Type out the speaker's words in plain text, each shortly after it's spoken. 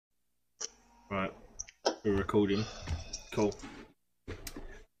Right, we're recording. Cool.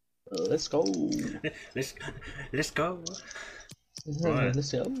 Let's go. let's go. Right.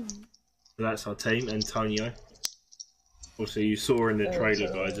 Let's go. So that's our team. Antonio. Also, you saw in the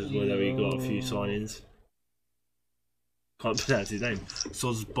trailer, guys, as well that we got a few signings. Can't pronounce his name.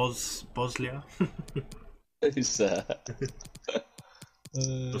 Boslia. Who's that?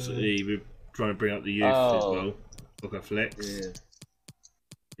 We're trying to bring up the youth as well. Look at Flex. Yeah.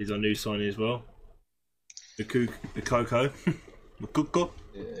 He's our new signing as well. The Coco.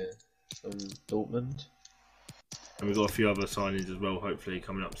 Yeah, from Dortmund. And we've got a few other signings as well, hopefully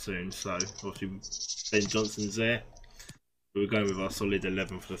coming up soon. So obviously Ben Johnson's there. But we're going with our solid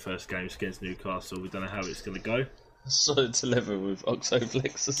 11 for the first games against Newcastle. We don't know how it's going to go. Solid 11 with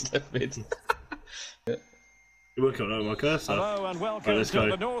Oxoflex as left mid. It won't come out of my cursor. Hello and welcome to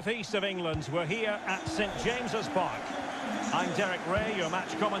the northeast of England. We're here at St James's Park. I'm Derek Ray, your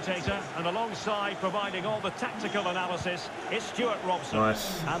match commentator, and alongside providing all the tactical analysis is Stuart Robson.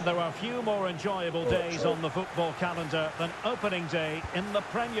 Nice. And there are few more enjoyable days on the football calendar than opening day in the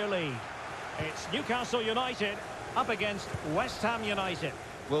Premier League. It's Newcastle United up against West Ham United.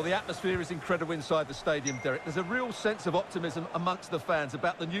 Well, the atmosphere is incredible inside the stadium, Derek. There's a real sense of optimism amongst the fans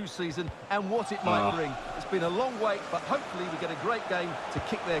about the new season and what it might bring. It's been a long wait, but hopefully we get a great game to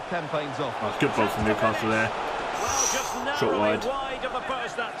kick their campaigns off. Oh, good ball from Newcastle there. Well, just narrowly wide of the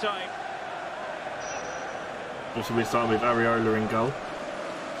post that time. Also, we're starting with Areola in goal.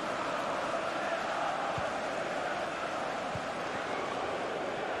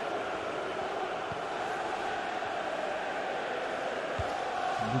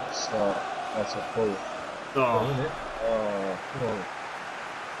 Good start. That's a pull.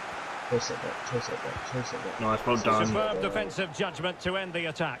 Chase it back. Nice, well done. Superb defensive judgment to end the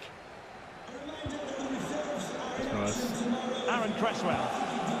attack. Nice. Aaron Cresswell.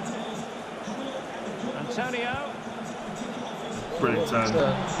 Antonio. Brilliant turn.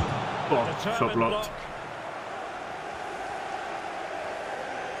 Oh, shot blocked.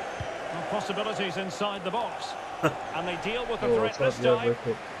 Possibilities inside the box. And they deal with the threat this time.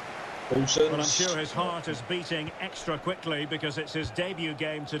 Well, I'm sure his heart is beating extra quickly because it's his debut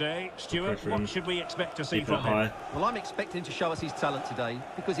game today. Stuart, what should we expect to see from him? Well, I'm expecting to show us his talent today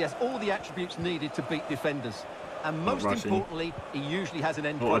because he has all the attributes needed to beat defenders. And most importantly, he usually has an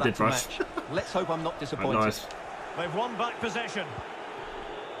end product to match. Let's hope I'm not disappointed. Nice. They've won back possession.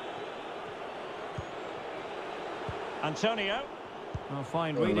 Antonio. A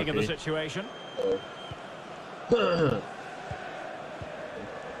fine reading of the situation.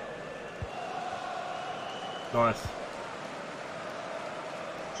 Nice.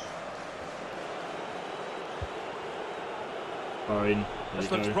 Fine.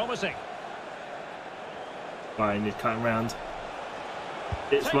 This looks promising. Fine, he's cutting round.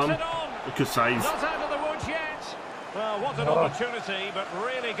 It's one. Good save. Not out of the woods yet. Well, what an opportunity, but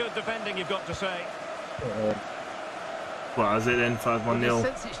really good defending, you've got to say. Well, is it then 5-1-0? I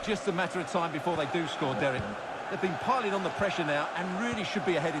sense it's just a matter of time before they do score, Derek. They've been piling on the pressure now and really should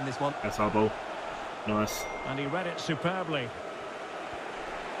be ahead in this one. That's our ball. Nice. And he read it superbly.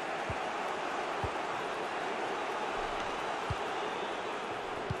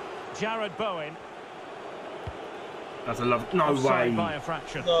 Jared Bowen. That's a love. No way. By a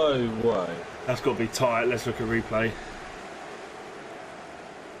fraction. No way. That's got to be tight. Let's look at replay.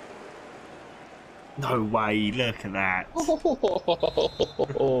 No way. Look at that.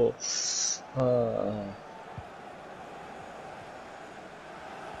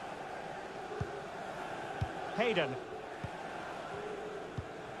 Hayden.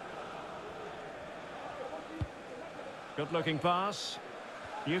 Good looking pass.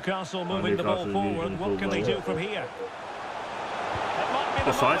 Newcastle moving the ball forward. What can they do from here? It might be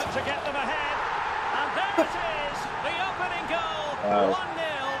the moment to get them ahead. And there it is. The opening goal.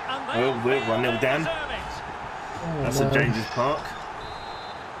 1-0. And we're 1-0 down. That's St James's Park.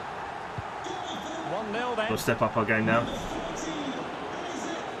 1-0 then. We'll step up our game now.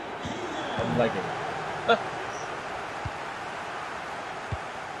 I'm lagging.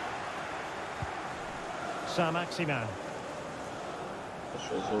 Saint-Maximin.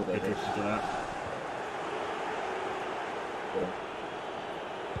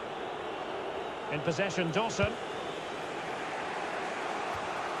 In possession, Dawson.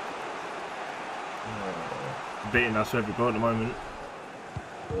 Beating us every ball at the moment.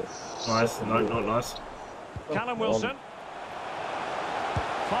 Nice, no, not nice. Callum Wilson.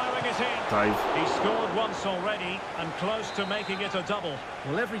 Firing it in. Dave. He scored once already and close to making it a double.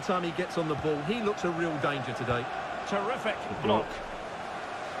 Well, every time he gets on the ball, he looks a real danger today. Terrific block.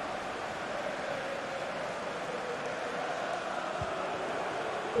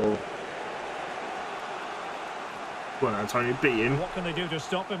 Go on, Antonio, beat him. What can they do to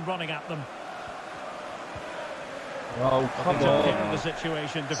stop him running at them? Oh, come Took care of on. the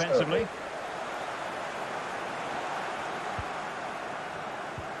situation defensively.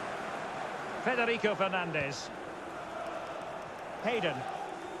 Federico Fernandez. Hayden.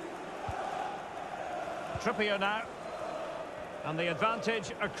 Trippier now. And the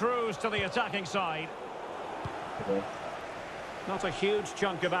advantage accrues to the attacking side. Okay. Not a huge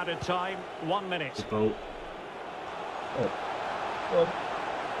chunk of added time. 1 minute. Good ball. Oh. Well,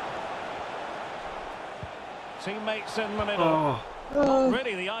 Teammates in the middle. Oh, Not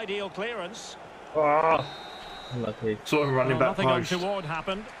really the ideal clearance. unlucky. sort of running back Nothing post. untoward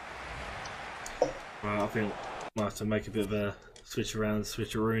happened. Right, I think might have to make a bit of a switch around,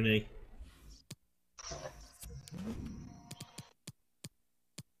 switcheroony.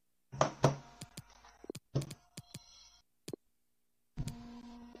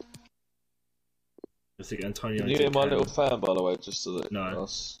 I think Antonio. Can you hear my little fan, by the way, just so that No.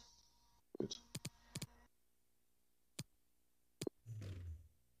 that's good.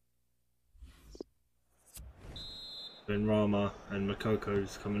 Ben Rama and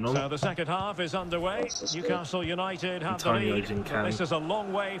Makoko's coming on. So the second half is underway. That's good. Newcastle United have the Antonio's lead, in but cam. this is a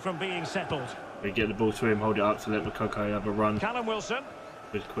long way from being settled. We get the ball to him, hold it up to let Makoko have a run. Callum Wilson.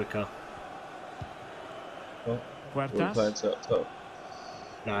 A bit quicker. Oh, we're playing Huertas. to up top.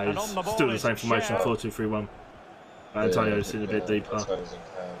 No, And it's on the ball still the is same formation, Shell. 4-2-3-1. Antonio's in a bit deeper. Antonio's in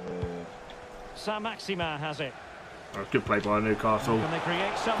cam. Saint-Maximin has it. Oh, good play by Newcastle. Can they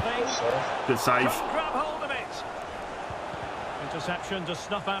create something? Good save. Grab hold of it. Interception to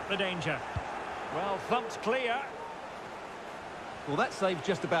snuff out the danger. Well, thumped clear. Well, that save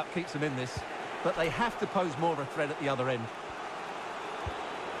just about keeps them in this, but they have to pose more of a threat at the other end.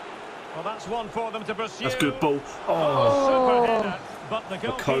 Well, that's one for them to pursue. That's good ball. Oh, super header. But the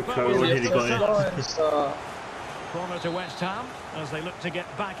Makoko goalkeeper was really able got to it. stop. Corner to West Ham as they look to get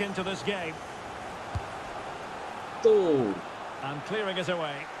back into this game. Oh, And clearing it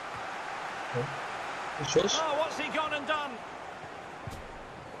away. shush. Oh, what's he gone and done?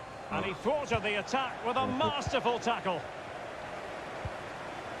 And he thwarted the attack with a masterful tackle.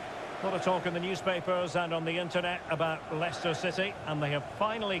 A lot of talk in the newspapers and on the internet about Leicester City, and they have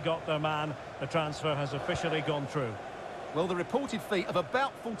finally got their man. The transfer has officially gone through. Well, the reported fee of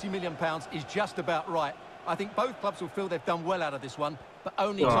about £40 million is just about right. I think both clubs will feel they've done well out of this one, but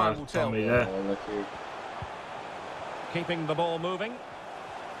only time will tell. Tommy there. Oh, lucky. Keeping the ball moving.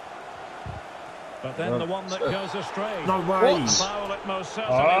 But then the one that goes astray. No way. What? Foul it most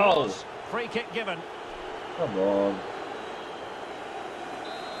certainly Oh. was. Free kick given. Come on.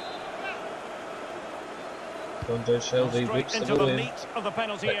 Donjo Shelby Straight whips the into ball the in. meat of the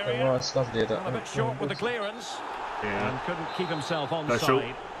penalty Declan area. Rice, lovely And a bit short with the clearance. Yeah. And couldn't keep himself Go onside. short.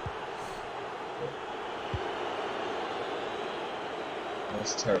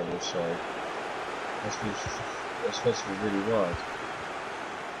 That's terrible, sorry. That's supposed to be really wide.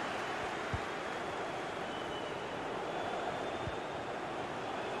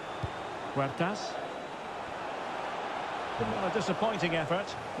 Huertas. Well, a disappointing effort,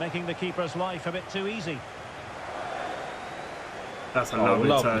 making the keeper's life a bit too easy. That's a Oh, lovely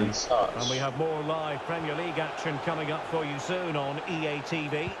lovely turn. touch. And we have more live Premier League action coming up for you soon on EA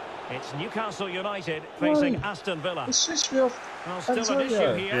TV. It's Newcastle United facing Aston Villa. He switched me off. Well, still an issue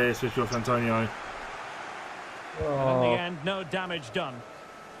Antonio. here. Yeah, switch off Antonio. And in Oh, the end, no damage done.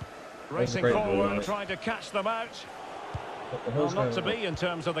 was a Racing great ball, forward, mate. trying to catch them out. what the Well, hell's not going to on? be in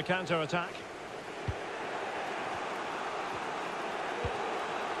terms of the counter-attack.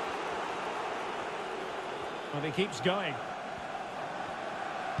 But he keeps going.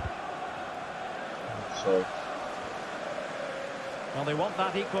 Sorry. Well, they want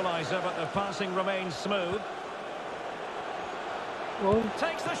that equaliser, but the passing remains smooth.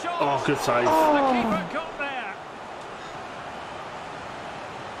 Takes the shot. Oh, good save. The keeper got there.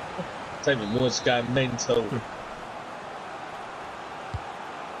 David Ward's going mental.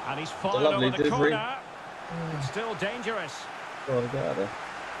 And he's fired lovely over the delivery. corner. Still dangerous. Oh, get out of there.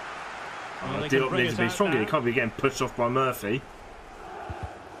 Well, they can Diop bring needs it to be out stronger. now. He can't be getting pushed off by Murphy.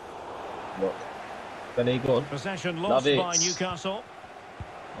 What? Benny, go on. Possession Love lost it. by Newcastle.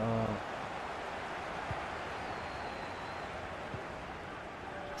 Oh,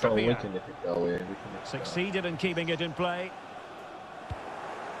 we Trippier. can nip it goal here. We can nip it goal. Succeeded in keeping it in play.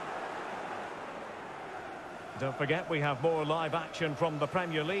 Don't forget, we have more live action from the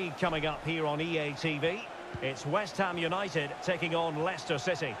Premier League coming up here on EA TV. It's West Ham United taking on Leicester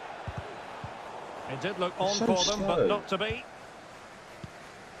City. It did look on so for them, but slow. not to be.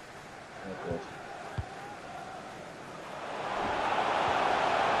 Oh, God.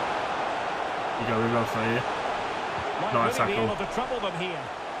 You go with Rafa here. Might Nice really be tackle. able to trouble them here.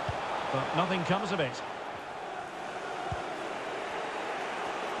 But nothing comes of it.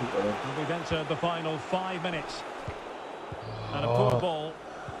 And we've entered the final 5 minutes. And a poor ball.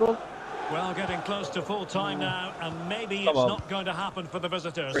 Well, getting close to full time now, and maybe it's not going to happen for the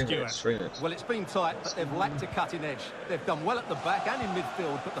visitors, Stuart. 3 minutes. Well, it's been tight, but they've lacked a cutting edge. They've done well at the back and in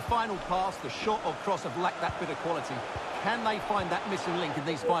midfield, but the final pass, the shot or cross have lacked that bit of quality. Can they find that missing link in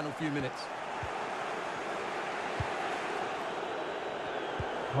these final few minutes?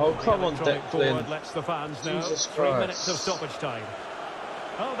 Oh, come on, Electronic forward Declan. lets the fans know. Jesus 3 Christ. minutes of stoppage time.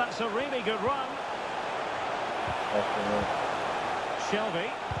 Oh, that's a really good run. Shelby.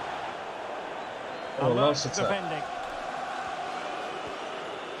 Oh, Alert nice attack. defending.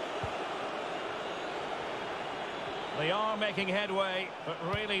 They are making headway, but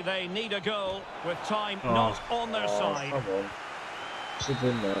really they need a goal with time not on their side. Come on. Should have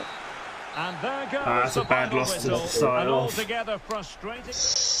been there. And there goes That's the a bad final loss to whistle. start And off. altogether frustrating.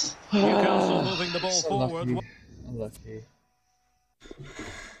 Newcastle moving the ball forward. Unlucky.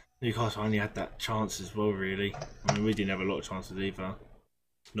 Newcastle only had that chance as well, really. I mean, we didn't have a lot of chances either.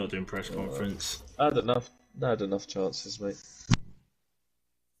 Not doing press conference. I had enough chances, mate.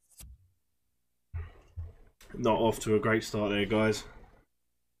 Not off to a great start there, guys.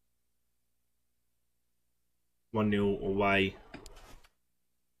 1-0 away.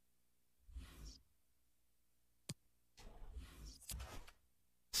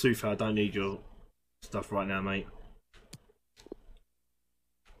 Sufa, I don't need your stuff right now, mate.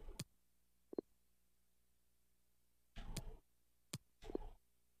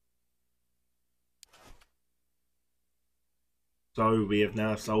 So we have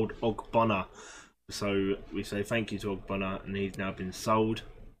now sold Ogbonna. So we say thank you to Ogbonna, and he's now been sold.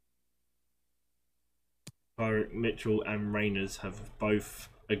 Tyrick Mitchell and Reyners have both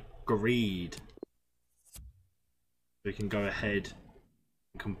agreed. We can go ahead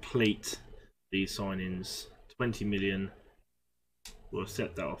and complete these signings. 20 million. We'll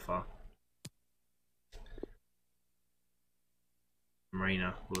accept that offer.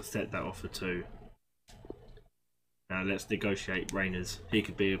 Rayner will accept that offer too. Now let's negotiate Reyners. He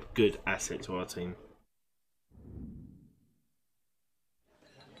could be a good asset to our team.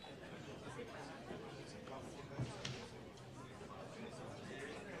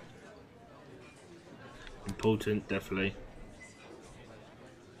 Important, definitely.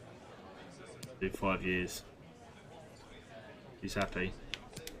 Do 5 years. He's happy.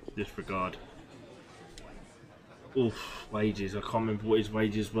 Disregard. Oof, wages. I can't remember what his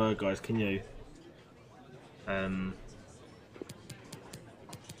wages were, guys. Can you?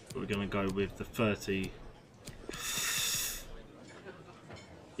 We're gonna go with the 30.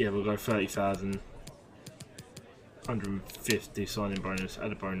 Yeah, we'll go 30,000. 150 signing bonus.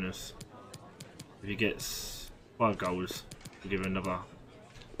 Add a bonus. If he gets 5 goals, we'll give him another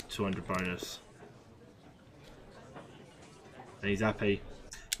 200 bonus. And he's happy.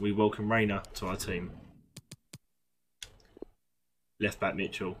 We welcome Rayner to our team. Left back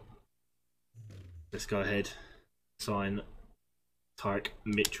Mitchell. Let's go ahead. Sign Tyrick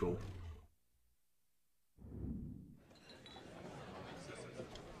Mitchell.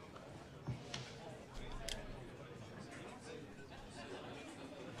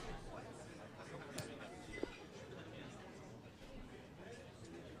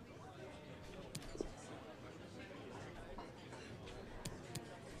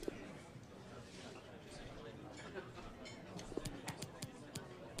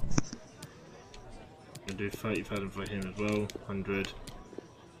 Do 30,000 for him as well. 100.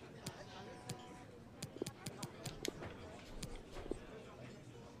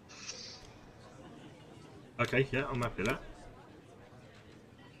 Okay, yeah, I'm happy with that.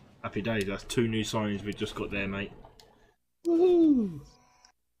 Happy days. That's 2 new signings we just got there, mate. Woohoo!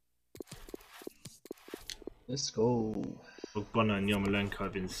 Let's go. Ogbonna and Yarmolenko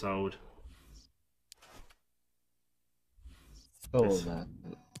have been sold. Oh Yes.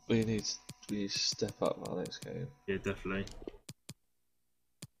 man, we need to step up our next game. Yeah, definitely.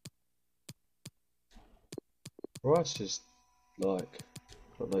 Rice just like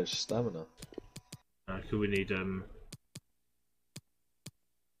got no stamina. Could we need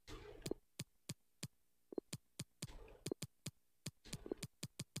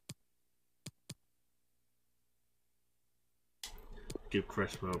give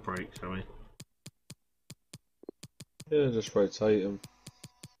Cresswell a break, shall we? Yeah, just rotate him.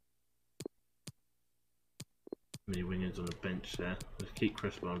 Many wingers on the bench there. Let's keep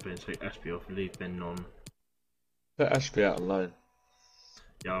Cresswell on the bench, take Ashby off and leave Ben on. Put Ashby out on loan.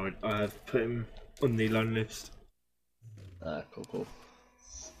 Yeah, I have put him on the loan list. Ah, cool.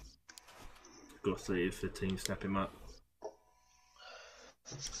 Got to see if the team snap him up.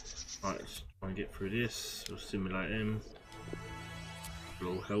 Right, let's try and get through this. We'll simulate him.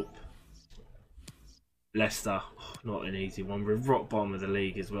 It'll all help. Leicester, not an easy one. We're rock bottom of the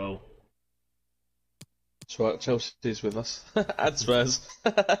league as well. That's right, Chelsea's with us. And Spurs.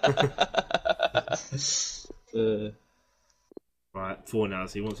 Right, 4 now,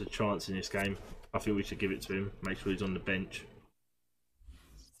 so he wants a chance in this game. I think we should give it to him. Make sure he's on the bench.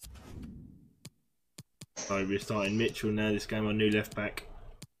 So we're starting Mitchell now this game, our new left back.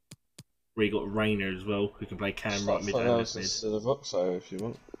 We got Rayner as well, who can play Cam right mid and left mid. Instead of Oxo if you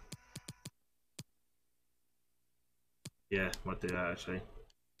want. Yeah, might do that actually.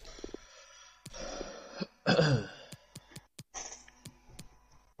 Right,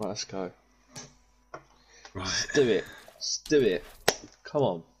 let's go. Right. Let's do it. Let's do it. Come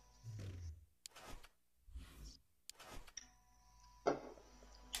on.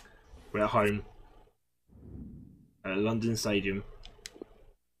 We're at home. At London Stadium.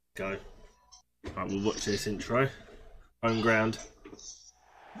 Go. Right, we'll watch this intro. Home ground.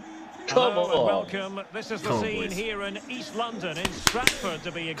 Come Hello on. and welcome. This is the Come on, scene boys. here in East London, in Stratford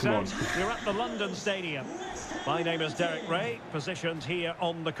to be exact. You're at the London Stadium. My name is Derek Ray, positioned here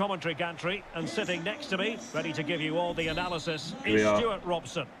on the commentary gantry, and sitting next to me, ready to give you all the analysis, is Stuart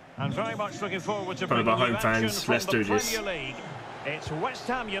Robson. And very much looking forward to bringing you home action fans, from let's the do this. Premier League. It's West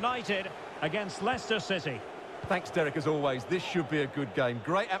Ham United against Leicester City. Thanks, Derek, as always. This should be a good game.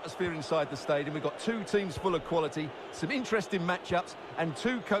 Great atmosphere inside the stadium. We've got two teams full of quality, some interesting matchups, and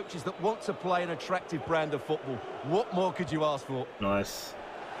two coaches that want to play an attractive brand of football. What more could you ask for? Nice.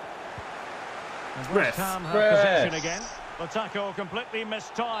 And West Ham have possession again. The tackle completely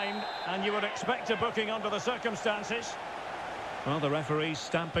mistimed, and you would expect a booking under the circumstances. Well, the referee's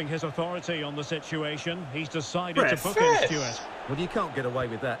stamping his authority on the situation. He's decided to book him, Stuart. Well, you can't get away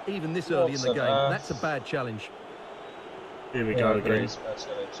with that, even this early in the game. That's a bad challenge. Here we go again.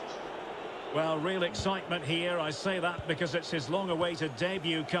 Well, real excitement here. I say that because it's his long-awaited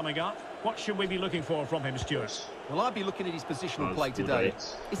debut coming up. What should we be looking for from him, Stuart? Well, I'd be looking at his positional play today.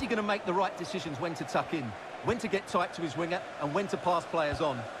 Is he going to make the right decisions when to tuck in, when to get tight to his winger, and when to pass players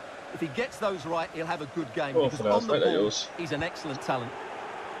on? If he gets those right, he'll have a good game, because on the ball, he's an excellent talent.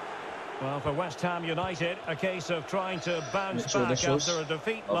 Well, for West Ham United, a case of trying to bounce back after a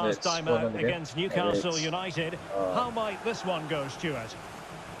defeat last time out against Newcastle United. How might this one go, Stuart?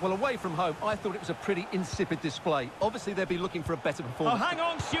 Well, away from home, I thought it was a pretty insipid display. Obviously, they'll be looking for a better performance. Oh, hang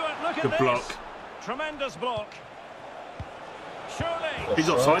on, Stuart, look at Good this. block. Tremendous block. Surely. He's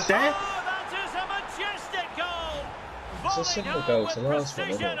offside there. Oh, that is a majestic goal. It's a simple goal to last one,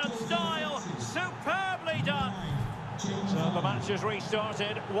 isn't it? And style, superbly done. So the match has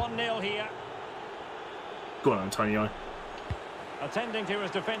restarted, 1-0 here. Go on, Antonio. Attending to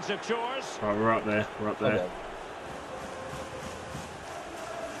his defensive chores. Right, we're up there. We're up there. Okay.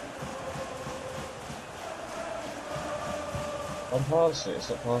 I'm passing, it's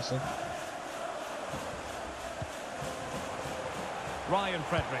not passing. Ryan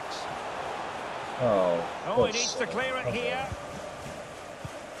Fredericks. Oh, He needs to clear it here.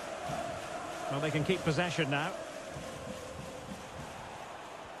 Well, they can keep possession now.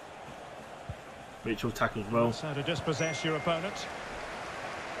 Mitchell tackles well. That's how to dispossess your opponent.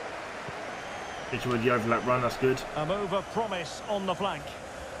 Mitchell with the overlap run, that's good. A move of promise on the flank.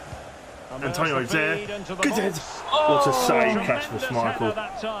 Antonio's there. Good head. Oh, What a save, Casper Schmeichel.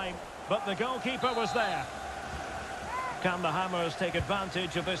 That time, but the goalkeeper was there. Can the Hammers take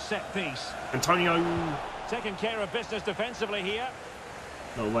advantage of this set piece? Antonio. Taking care of business defensively here.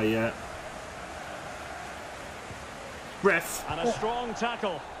 Not away yet. Ref. And a strong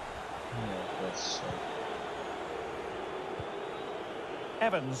tackle.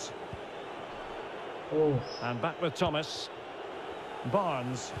 Evans. And back with Thomas.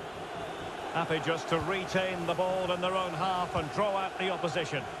 Barnes. Happy just to retain the ball in their own half and draw out the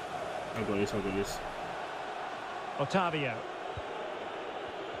opposition. I've got this, I've got this. Otavio.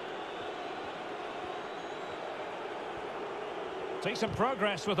 Decent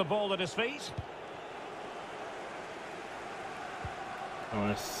progress with the ball at his feet.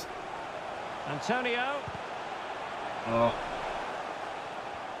 Nice. Antonio. Oh.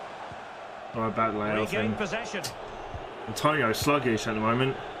 Alright, back layoff Regained then. possession. Antonio sluggish at the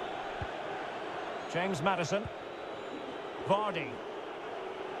moment. James Maddison. Vardy.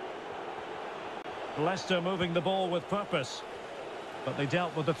 Leicester moving the ball with purpose, but they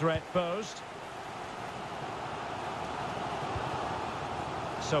dealt with the threat posed.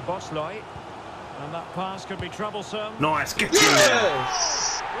 So Bosley, and that pass could be troublesome. Nice, get in there.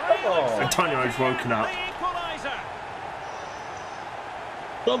 Antonio's woken up. The equaliser.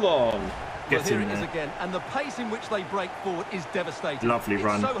 Come on. Well, here it is again, and the pace in which they break forward is devastating. Lovely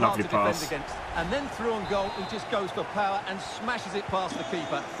run, so lovely pass. Against. And then through on goal, he just goes for power and smashes it past the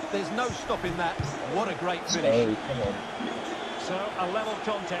keeper. There's no stopping that. What a great finish. Oh, come on. So, a level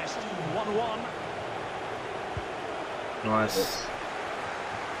contest, 1-1. Nice.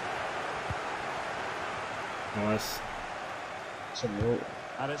 Nice.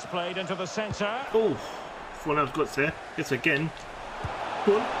 And it's played into the centre. Oh, Fornals got there. Yes, again.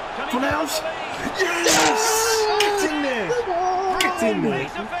 Go on. Fornals! Yes! Get in there! Get in there!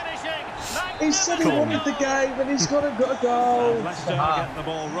 He said he wanted the game and he's got a goal. And Leicester get the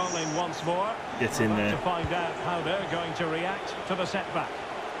ball rolling once more. Get in there. To find out how they're going to react to the setback.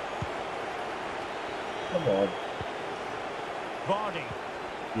 Come on. Vardy.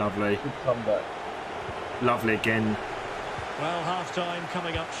 Lovely. Good comeback. Lovely again. Well, half-time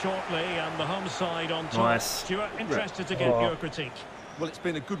coming up shortly and the home side on top. Nice. Stuart, interested to get your critique. Well, it's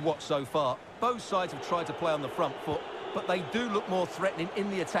been a good watch so far. Both sides have tried to play on the front foot, but they do look more threatening in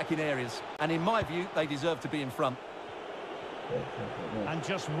the attacking areas. And in my view, they deserve to be in front. And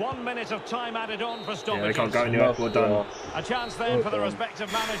just 1 minute of time added on for stoppages. Yeah, they can't go anywhere. Well done. A chance then for the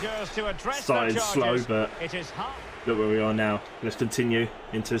respective managers to address Started their charges. slow, but it is hard. Look where we are now. Let's continue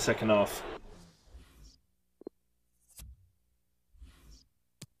into the second half.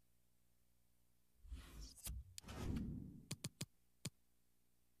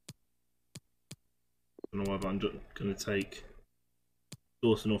 I don't know whether I'm going to take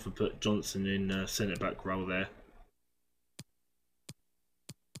Dawson off and put Johnson in centre back role there.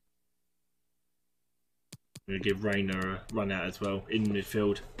 I'm going to give Rayner a run out as well in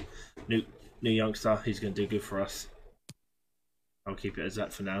midfield. New youngster, he's going to do good for us. I'll keep it as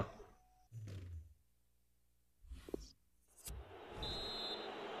that for now.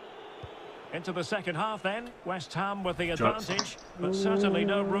 Into the second half then, West Ham with the advantage, but certainly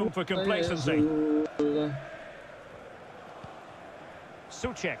no room for complacency.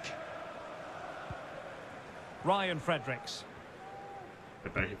 Souček. Ryan Fredericks.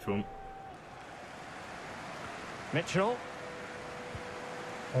 Back in front. Mitchell.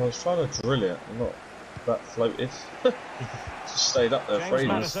 I was trying to drill it, I'm not that floated. Just stayed up there for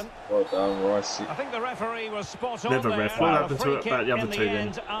ages. Well done, Rice. I think the referee was spot on. Never there. ref. What happened to it about the other two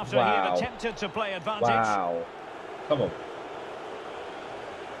then? After he had attempted to play advantage. Wow. Come on.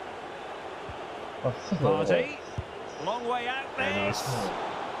 Vardy. Long way out there. Nice.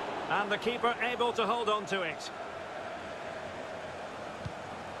 And the keeper able to hold on to it.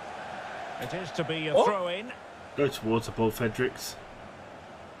 It is to be a throw-in. Go towards the ball, Fredericks.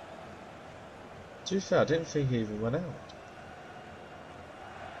 To be fair, I didn't think he even went out.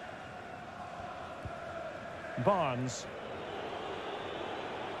 Barnes.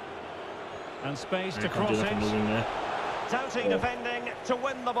 And space to cross it. Doughty defending to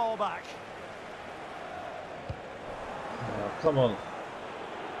win the ball back. Oh, come on.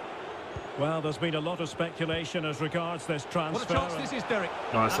 Well, there's been a lot of speculation as regards this transfer. What a chance this is, Derek.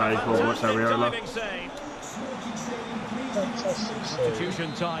 Nice save. Well, watch Ariola.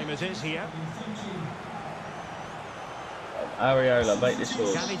 Substitution time it is here. Ariola, make this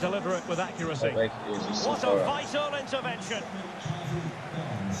yours. Can he deliver it with accuracy? What a vital intervention.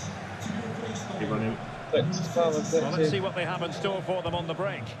 Keep on him. Well, let's see what they have in store for them on the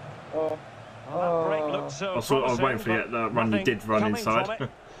break. Well, that break looked so I was waiting for that run. He did run inside. I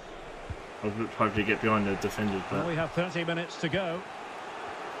was hoping to get behind the defenders, but well, we have 30 minutes to go.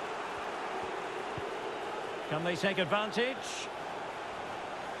 Can they take advantage?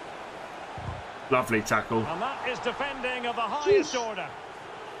 lovely tackle. And that is defending of the highest order.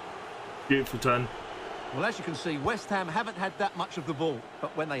 Beautiful turn. Well, as you can see, West Ham haven't had that much of the ball,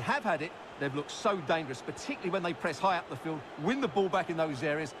 but when they have had it, they've looked so dangerous, particularly when they press high up the field, win the ball back in those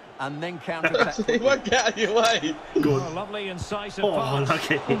areas, and then counter-attack. He won't get out of your way. Good. Oh, lovely incisive pass.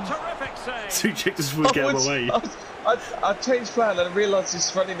 Lucky. Terrific save. Souček just wouldn't get away. I changed plan and I realised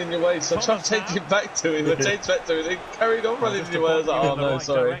he's running in your way, so I tried to take it back to him. I changed back to him and he carried on running in your way. I was like, oh no,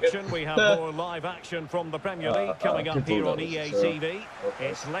 sorry. We have more live action from the Premier League coming up here on EA TV.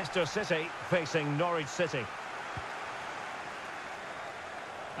 It's Leicester City facing Norwich City.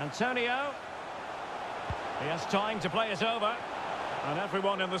 Antonio. He has time to play it over. And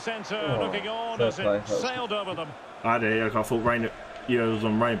everyone in the centre looking on as it sailed over them. I thought Rain, it was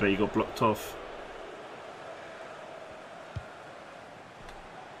on Rain, but he got blocked off.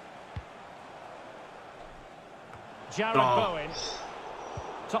 Jared Bowen.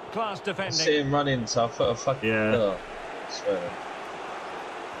 Top class defending. I see him running, so I thought I'd fucking... Yeah. Oh, I swear.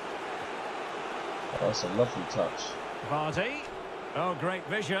 Oh, that's a lovely touch. Vardy. Oh, great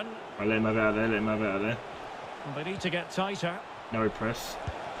vision. Right, let him have it out there, let him have it out there. And they need to get tighter. No press.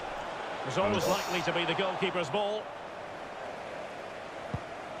 was always likely to be the goalkeeper's ball.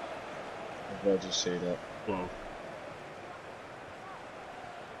 I'm glad you see that. Well.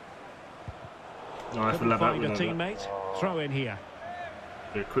 Nice, Couldn't find a teammate. Throw in here.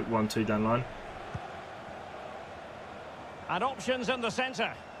 A quick 1-2 down line. And options in the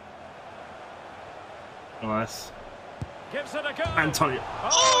centre. Nice. Gives it a go. Antonio.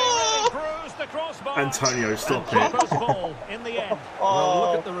 Oh, he really bruised the crossbar. Antonio, stop it. Keeper's ball in the end.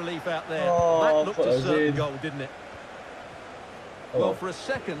 Well, look at the relief out there. That looked a certain goal, didn't it? Well, for a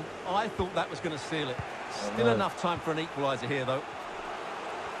second, I thought that was going to seal it. Still enough time for an equaliser here, though.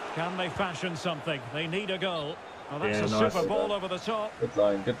 Can they fashion something? They need a goal. Well, that's Yeah, a nice. super ball over the top. Good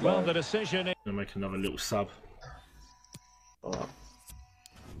line, good line. Well, the decision is... Gonna make another little sub. Oh.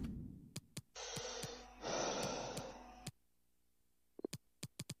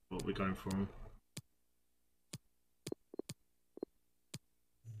 What are we going for him?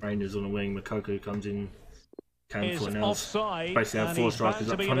 Rangers on the wing. Makoko comes in. Cam for now. Offside, basically have 4 strikers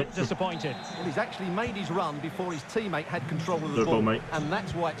up front. Disappointed. Well, he's actually made his run before his teammate had control of the Good ball, ball, mate. and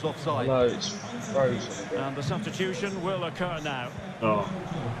that's why it's offside. No, it's frozen again. And the substitution will occur now. Oh,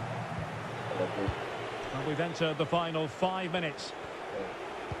 And we've entered the final 5 minutes.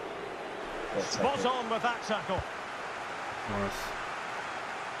 Spot on with that tackle. nice.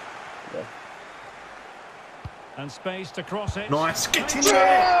 Yeah. And space to cross it. Nice, get in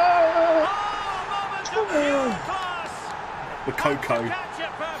there! Oh, moment of pure class. Makoko Catch it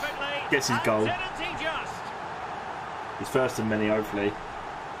perfectly. gets his goal. Didn't he just? His first of many, hopefully.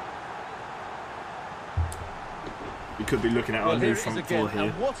 We could be looking at our Well, here new it is front again, four here.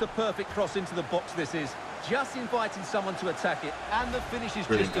 and what a perfect cross into the box this is. Just inviting someone to attack it, and the finish is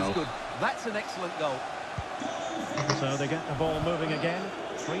Brilliant just as goal. good. That's an excellent goal. So they get the ball moving again.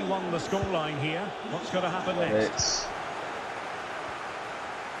 3-1 the scoreline here. What's going to happen next? It's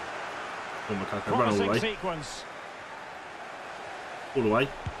Oh, Makoko, run all the Promising way. sequence. All the way.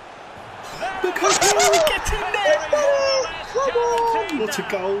 There Makoko, get in there! Very What a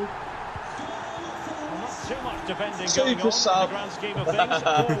goal. Not too much defending Super going on in sub. the grand scheme of things.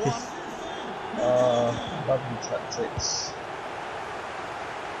 4-1. lovely tactics.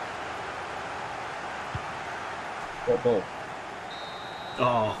 What ball?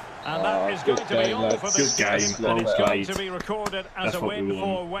 Oh, And that is good going to be game, all lads. for good this game. game. Well It's going played. to be recorded as That's a what we win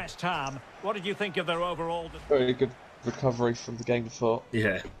for want. West Ham. What did you think of their overall? Very good recovery from the game before.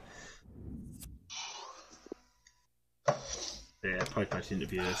 Yeah. Yeah, post-match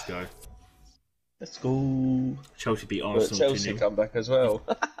interview, let's go. Let's go. Chelsea beat But Arsenal Chelsea 2-0. come back as well.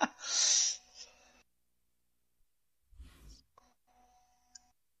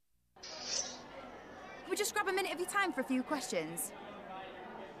 Can we just grab a minute of your time for a few questions?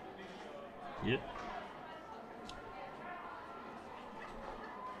 Yep.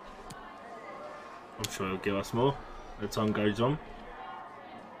 I'm sure he'll give us more as time goes on.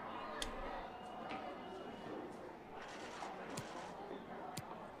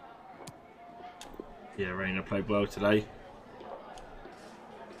 Yeah, Reina played well today.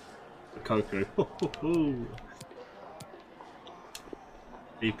 Makoko.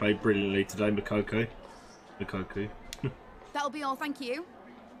 He played brilliantly today, Makoko. That'll be all, thank you.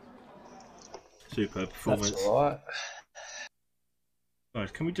 Superb performance. That's alright.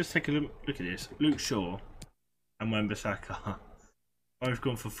 Guys, can we just take a look at this? Luke Shaw and Wan-Bissaka both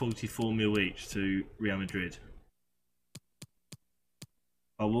gone for 44 mil each to Real Madrid.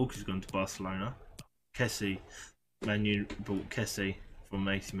 Walker's gone to Barcelona. Kessie, Man U bought Kessie from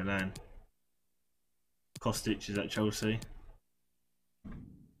AC Milan. Kostic is at Chelsea.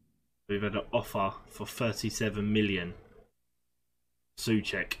 We've had an offer for 37 million.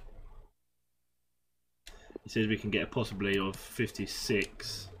 Souček. He says we can get a possibly of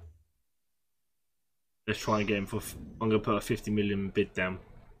 56. Let's try and get him for. I'm going to put a 50 million bid down.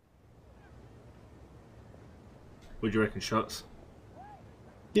 What do you reckon, Shots?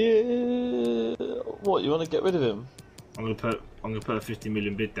 Yeah. What, you want to get rid of him? I'm going to put a 50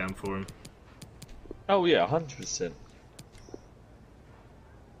 million bid down for him. Oh yeah, 100%.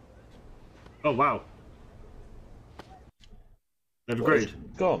 Oh wow. They've agreed.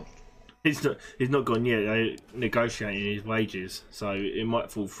 Gone. He's not gone yet. They're negotiating his wages, so it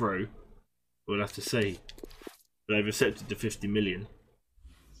might fall through. We'll have to see. But they've accepted the 50 million.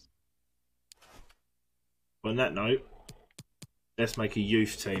 But on that note, let's make a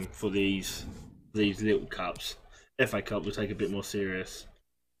youth team for these little cups. FA Cup will take a bit more serious.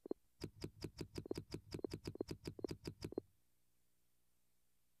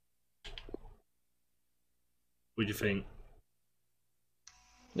 What do you think?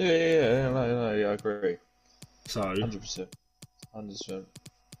 Yeah, I agree. So 100%. 100%.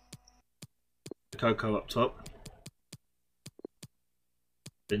 Coco up top.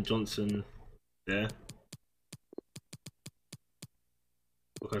 Then Johnson there.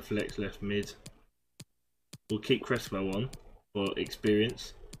 We'll go flex left mid. We'll keep Cresswell on for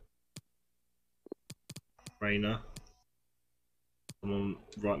experience. Rayner. I'm on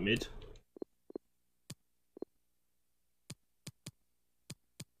right mid.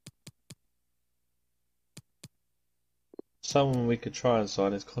 Someone we could try and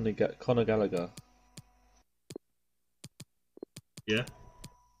sign is Conor Gallagher. Yeah.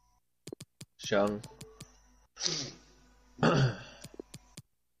 Young.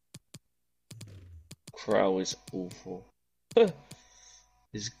 Crow is awful.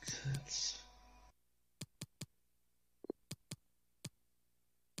 He's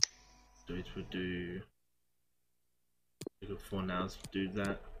So it would do. We got 4 now to do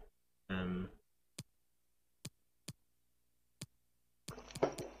that.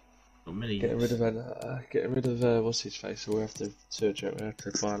 Not many. getting rid of what's his face. So we have to search out. We have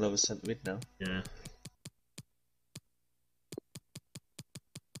to find another centre mid now. Yeah.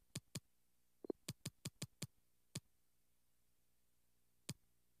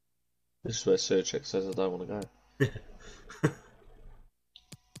 This is where Surchek says I don't want to go.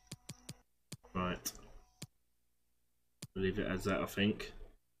 Right. We'll leave it as that, I think.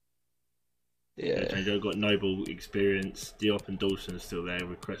 Yeah. I've got Noble experience. Diop and Dawson are still there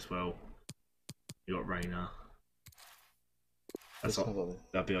with Cresswell. You got Rayner. That'll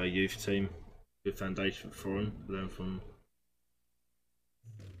be our youth team. Good foundation for them. Learn from.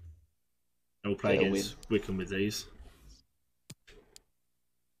 And we'll play against Wickham with these.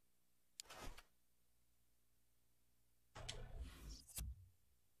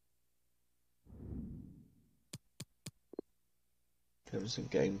 There was some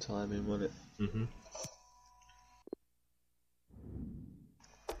game time in, wasn't it? Mm-hmm.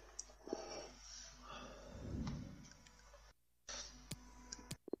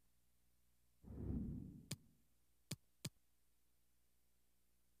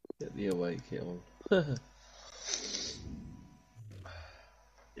 Get the away kit on.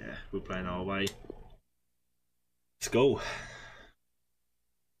 Yeah, we're playing our way. Let's go.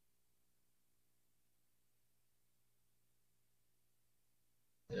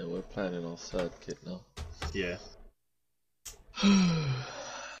 Yeah, we're planning our 3rd kit now. Yeah.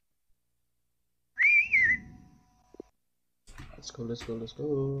 Let's go, let's go, let's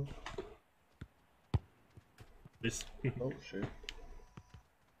go. This. Oh, shoot.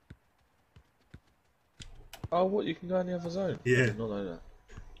 Oh, what? You can go in the other zone? Yeah. I did not know that.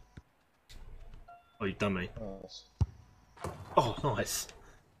 Oh, you dummy. Oh, Oh, nice.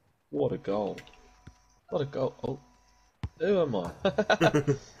 what a goal. What a goal. Oh. Who am I?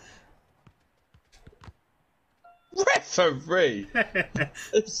 Referee!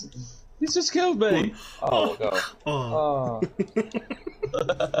 He's just killed me! Oh, God. Oh.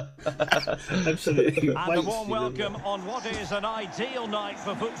 Absolutely. And a warm welcome on what is an ideal night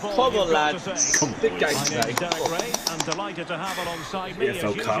for football. Come on, lads. Big game My name today. is Derek Ray. I'm delighted to have alongside me, as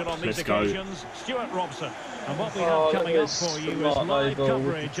EFL usual Cup, on these let's go. occasions, Stuart Robson. And what we have coming up for you is live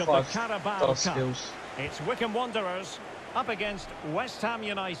coverage of the Carabao Cup. It's Wickham Wanderers up against West Ham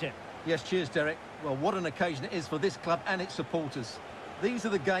United. Yes, cheers, Derek. Well, what an occasion it is for this club and its supporters. These are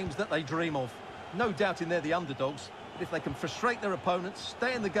the games that they dream of. No doubting they're the underdogs. But if they can frustrate their opponents,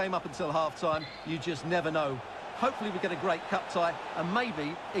 stay in the game up until half-time, you just never know. Hopefully we get a great cup tie and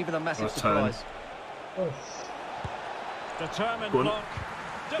maybe even a massive surprise. Determined block.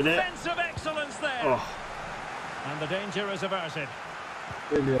 Defensive excellence there. Oh. And the danger is averted.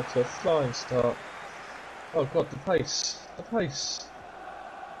 Really off to a flying start. Oh God, the pace. The pace.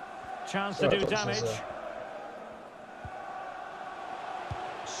 Chance to do damage.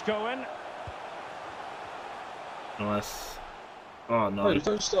 Scowen. Nice. Oh, no. No,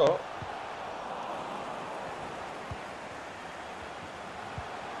 don't start.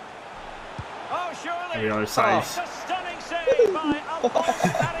 Oh, surely. There you go, save. It's a stunning save by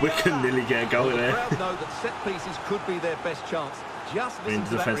Alphonse We can nearly get a goal The there. crowd know that set pieces could be their best chance. Just listen The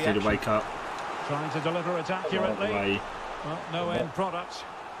to that defence need reaction. to wake up. Trying to deliver it accurately. Away. Well, no end product.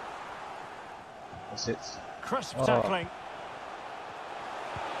 That's it. Crisp Oh. tackling.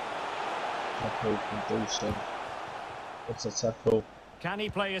 Tackle from Dawson. What's a tackle? Can he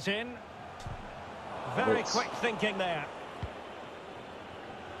play it in? Very Yes. quick thinking there.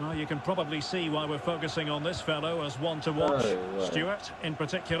 Well, you can probably see why we're focusing on this fellow as one to watch. No way. Stuart, in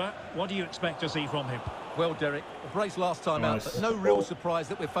particular, what do you expect to see from him? Well, Derek, a brace last time out, Nice. but no real surprise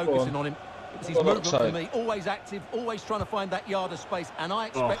that we're focusing on him. It's his Go on, movement for Oxo. me, always active, always trying to find that yard of space, and I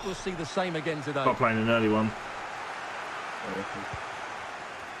expect we'll see the same again today. Got playing an early one.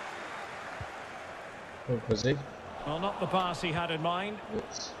 Was he? Well, not the pass he had in mind.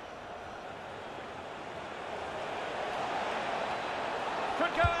 Oops. Could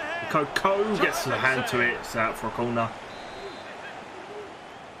go ahead. Coco gets the hand to it. It's out for a corner.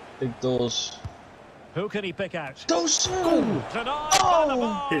 Big doors. Who can he pick out? Dawson!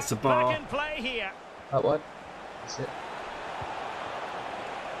 Oh! Hits the bar. Back in play here. That one. That's it.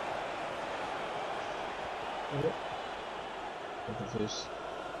 I'm confused.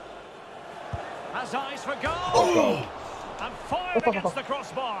 Has eyes for goal. Oh, And fired against the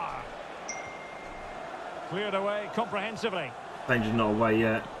crossbar. Cleared away comprehensively. Danger's not away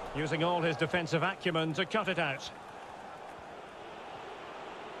yet. Using all his defensive acumen to cut it out.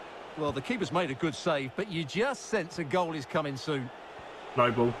 Well, the keeper's made a good save, but you just sense a goal is coming soon.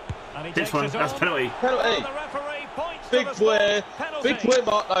 No ball. And he This takes one, it that's on. penalty. penalty! And the referee points Big to the play! spot. Penalty. Big play,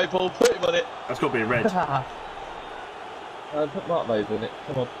 Mark Noble. Put him on it. That's got to be a red. Put Mark Noble in it.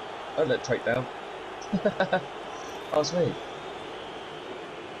 Come on. Don't let Trake down. That's me.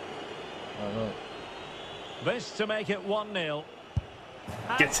 Oh, no. This to make it 1-0.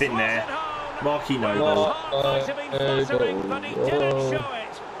 Gets in there. Marky Well, Noble. his heart might have been fluttering, but he didn't show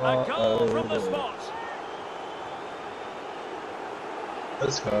it. A goal from the spot.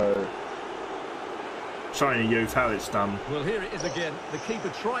 Let's go. Showing the youth how it's done. Well, here it is again. The keeper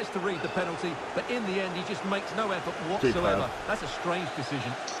tries to read the penalty, but in the end, he just makes no effort whatsoever. That's a strange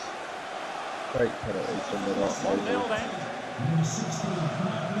decision. Great penalty from the last 1-0 then.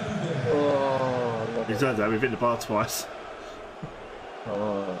 Oh, I love He's it. done that. We've hit the bar twice.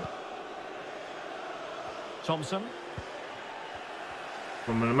 Oh. Thompson.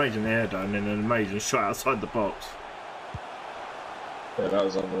 From an amazing air down and an amazing shot outside the box. Yeah, that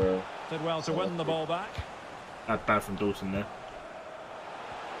was unreal. Did well to win the ball back. That's bad from Dawson there.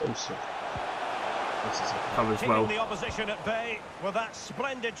 Awesome. Covers Keeping well. the opposition at bay with that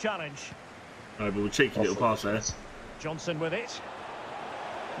splendid challenge. Noble, cheeky little pass there. Johnson with it.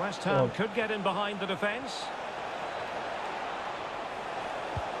 West Ham could get in behind the defence.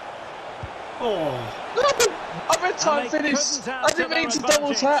 Oh, I read time finished. I didn't mean to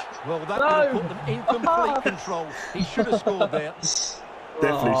double tap. Well, that would have put them in complete control. He should have scored there.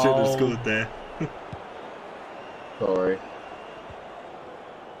 definitely should have scored there. Sorry.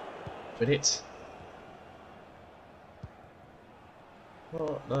 But it.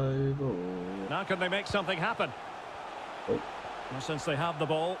 Oh, no. Now can they make something happen? Oh. Well, since they have the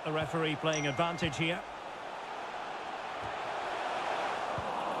ball, the referee playing advantage here.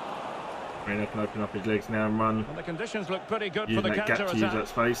 Reina can open up his legs now and run. And the conditions look pretty good for Using the that gap to use counter-attack. that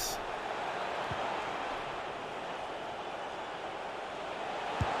space.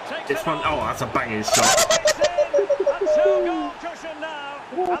 This one, oh, that's a banging shot.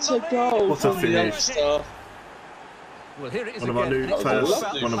 What a goal! What a finish. Well, here it is One of our again. new It's all first,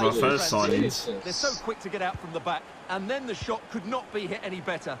 about one of our the first transition. signings. They're so quick to get out from the back, and then the shot could not be hit any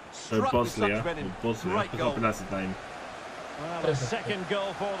better. So Struck with such Bosnia, venom. Bosnia, Great I goal. can't pronounce his name. Well, a second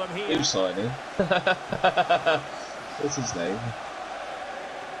goal for them here. New signing. What's his name?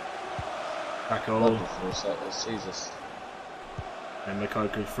 Tackle. Jesus. And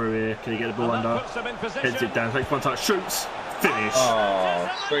Makoko through here. Can he get the ball And that under? puts them in position. Heads it down, takes one touch, shoots, finish.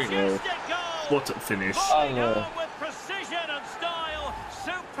 Oh, 3-0. What a finish. With precision and style,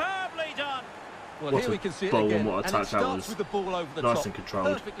 superbly done. Well, What here a we can see it ball again, and what a and it touch that starts was. with the ball over the Nice top, and controlled.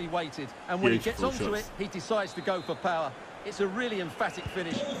 perfectly weighted, and when he gets Beautiful onto shots. it, he decides to go for power. It's a really emphatic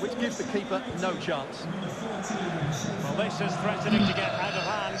finish, which gives the keeper no chance. Well, this is threatening to get out of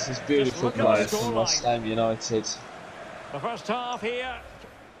hand. This is beautiful Just look at the guys from scoreline. West Ham United. The first half here.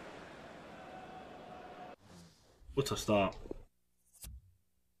 What a start.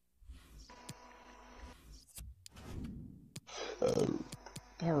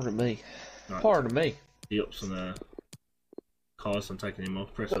 Pardon me. Right. Pardon me. The ups on the cars, I'm taking him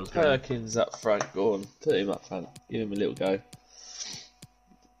off. Press Put was going. Perkins up front. Go on. Put him up front. Give him a little go.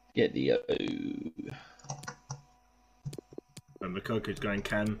 Get the And Makoko's going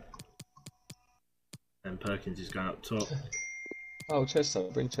can. And Perkins is going up top. Oh, Chester.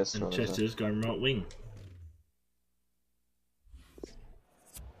 Bring Chester And on. Chester's going right wing.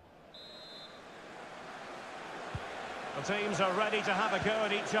 The teams are ready to have a go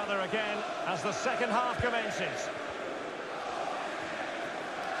at each other again as the second half commences.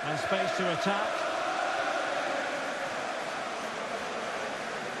 And space to attack.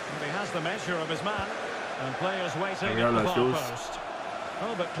 And he has the measure of his man. And players waiting at the far post.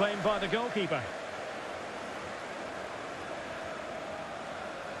 Oh, but claimed by the goalkeeper.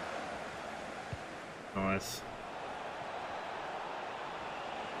 Nice.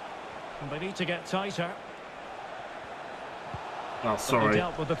 And they need to get tighter. Oh, They sorry.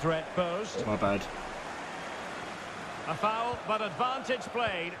 dealt with the threat posed. My bad. A foul, but advantage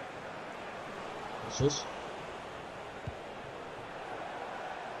played. What's this?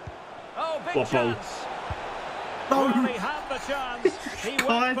 Oh, big What ball? chance. No! Well, he had the chance. He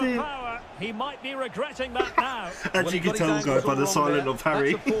went for power. He might be regretting that now. As you can tell, go by the silent of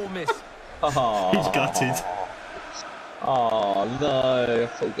Harry. That's a poor miss. Oh. He's gutted. Oh no, I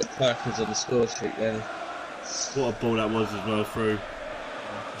thought we got backwards on the score sheet then. What a ball that was as well through.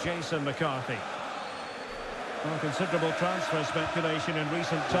 Jason McCarthy. Well, considerable transfer speculation in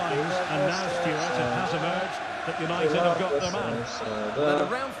recent times, and now, Stuart, it has emerged that United have got their man.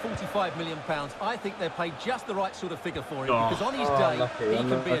 At around £45 million, I think they've paid just the right sort of figure for him, because on his day, unlucky, he can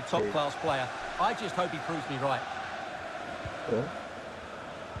be a unlucky. top-class player. I just hope he proves me right. Cool.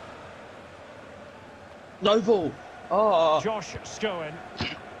 No ball! Oh! Josh Scowen.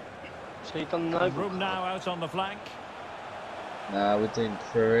 So you've done no. Room now out on the flank. Nah, we're doing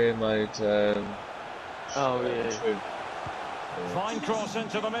career mode. Oh yeah. Fine cross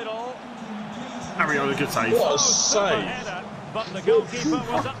into the middle. Harry on a good save. What a Super save! header, but the goalkeeper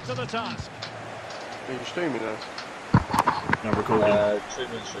was up to the task. Are you streaming now? Now recording.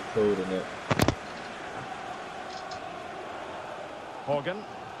 Trueman's recording it. Horgan.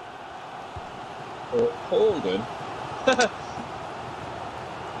 Horgan?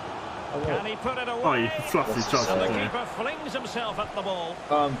 Can he put it away? Oh, he fluffed his chance And the there. keeper flings himself at the ball.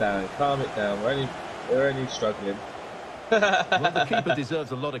 Calm down, calm it down. We're only struggling. Well, the keeper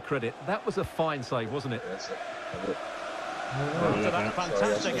deserves a lot of credit. That was a fine save, wasn't it? That's it. After that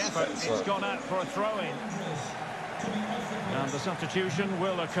fantastic Sorry, effort, that's it's gone out for a throw-in. And the substitution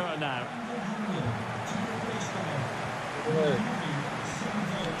will occur now.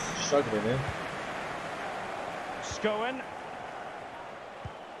 Struggling here. Scowen.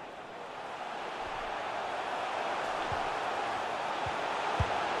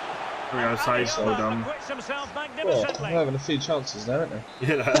 Harry save, well done. Acquits himself Well, magnificently. we're having a few chances now, aren't we?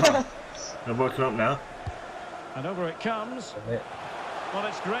 Yeah, they are. They're working up now. And over it comes. Well,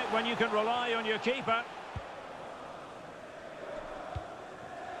 it's great when you can rely on your keeper.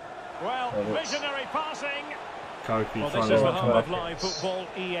 Well, visionary passing. Kofi Well, this is the home of live football,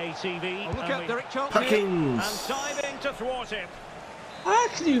 EA TV. Oh, look out, Derek Chance. And Packings! diving to thwart him. How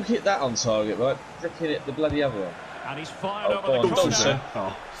can you hit that on target, right? Ripping it the bloody other one. And he's fired Oh, over go the on, corner. Thompson.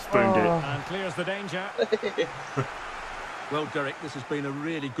 Oh, spooned it. And clears the danger. Well, Derek, this has been a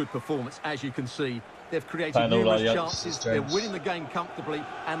really good performance, as you can see. They've created Playing all our numerous youngsters, chances, they're James. winning the game comfortably,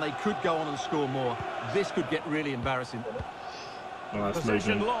 and they could go on and score more. This could get really embarrassing. Nice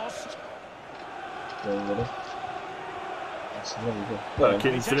Possession movement. lost. That's really good. Perkins,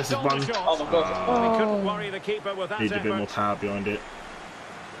 He this takes is on the one. shot. Oh my god. He couldn't worry the keeper with that Need a bit more effort. power behind it.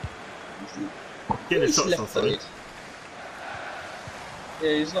 Get the He's shots off though. left-footed.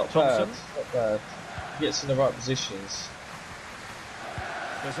 Yeah, he's not Thompson. bad. Not bad. He gets in the right positions.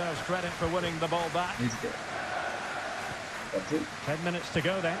 Deserves credit for winning the ball back. Needs to get. That's it. 10 minutes to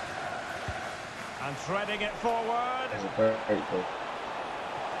go then. And threading it forward. That's a great ball.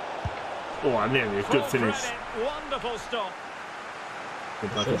 Oh, I nearly a good Full finish. credit. Wonderful stop. Good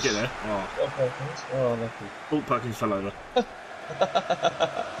Perkins, get there. Oh, Oh, lucky. oh, Perkins fell over.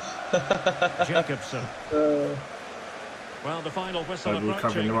 Jacobson. Well, the final whistle Overall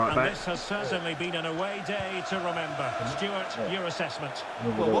covering approaching, the right and back. this has certainly been an away day to remember. Stuart, your assessment.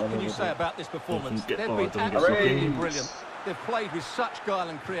 Well, what can you say about this performance? Get They've by, been don't get absolutely stuck. brilliant. They've played with such guile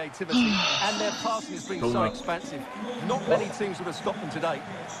and creativity, and their passing has been so Corner. expansive. Not many teams would have stopped them today.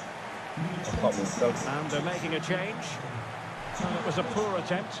 And they're making a change. Well, it was a poor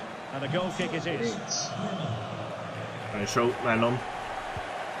attempt, and a goal kick it is. And short man on.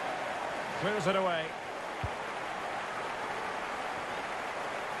 Clears it away.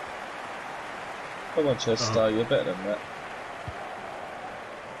 Come on, Chester, you're better than that.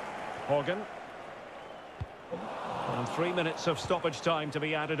 Horgan. And 3 minutes of stoppage time to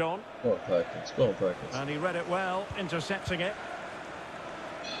be added on. Go on, Perkins. Go on, Perkins. And he read it well, intercepting it.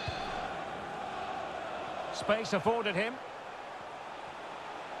 Space afforded him.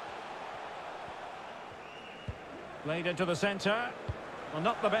 Played into the centre. Well,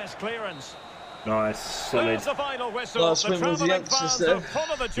 not the best clearance. Nice, solid. There's the final whistle. Nice The win with the travelling youngsters fans there. are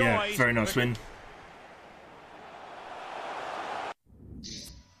full of the joy. Yeah, very nice win.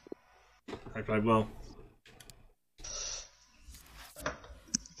 They played well.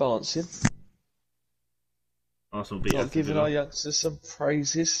 Advancing. Arsenal beat Not Aston giving Villa. our youngsters some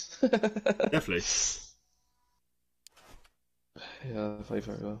praises. Definitely. Yeah, they played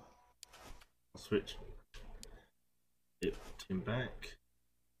very well. I'll switch it to him back.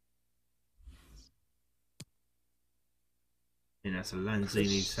 I think that's a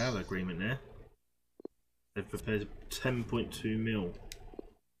Lanzini-Sal agreement there. They've prepared 10.2 mil.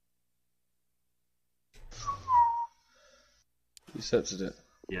 You accepted it?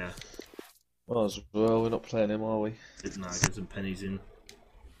 Yeah. Might as well, we're not playing him, are we? Nah, get some pennies in.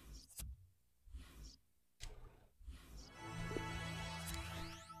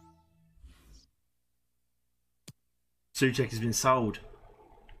 Souček has been sold.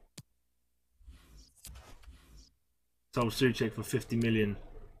 Sold Souček for 50 million.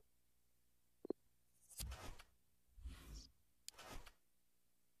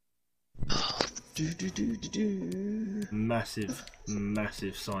 Massive,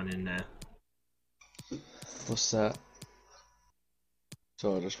 massive signing there. What's that?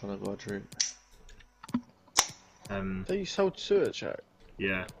 Sorry, I just want to go drink. So you sold Souček?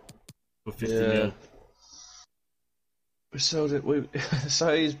 Yeah. For 50 mil. We sold it.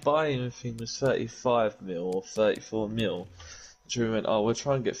 So his buying thing was 35 mil or 34 mil. Trueman went, oh, we'll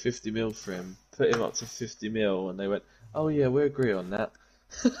try and get 50 mil for him. Put him up to 50 mil, and they went, oh yeah, we agree on that.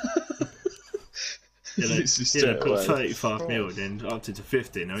 Yeah, they put 35 mil then up to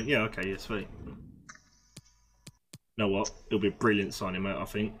 50. And I went, yeah, okay, yeah, sweet. You know what? It'll be a brilliant signing, mate, I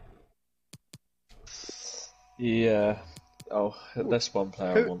think. Yeah. Oh, that's one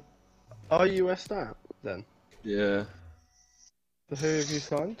player I want. Are you a stat then? Yeah. So who have you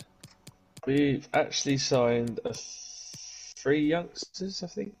signed? We've actually signed 3 youngsters, I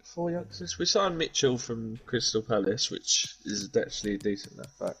think, 4 youngsters. We signed Mitchell from Crystal Palace, which is actually decent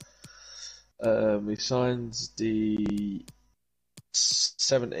enough fact. We signed the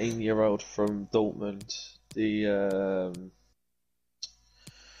 17-year-old from Dortmund. I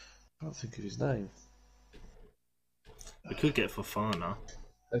can't think of his name. We could get Fofana.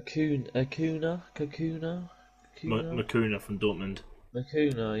 Acuna from Dortmund.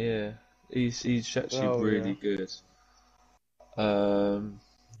 Acuna, yeah. He's actually really good. And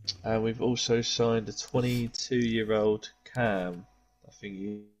we've also signed a 22-year-old Cam, I think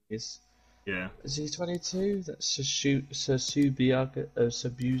he is. Yeah. Is he 22? That's Sabuziazi.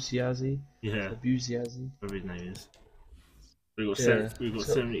 Yeah. Sabuziazi. Whatever his name is. We've got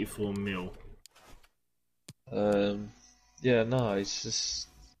 74 mil. Yeah, no, it's just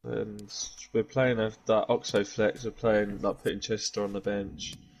we're playing that Oxo Flex. We're playing like putting Chester on the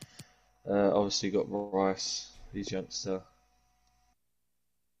bench. Obviously got Rice, he's youngster.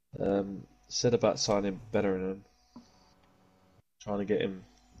 Said about signing Bellerin, trying to get him.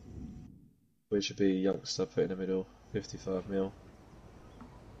 We should be a youngster, put in the middle, 55 mil.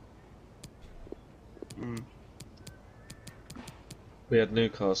 We had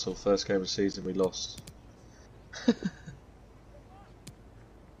Newcastle first game of the season, we lost.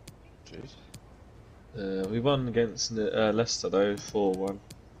 We won against Leicester though, 4-1.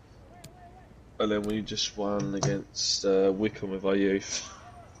 And then we just won against Wickham with our youth.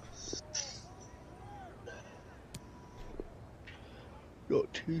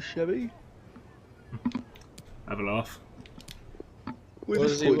 Not too shabby. Have a laugh. What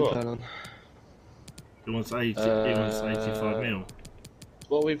does he want? He wants 85 mil.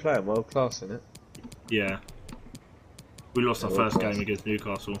 What are we playing? World class, isn't it? Yeah. We lost our first game against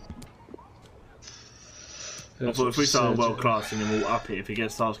Newcastle. I thought if we start world class and then we'll up it. If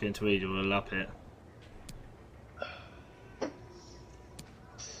it starts getting too easy, we'll up it.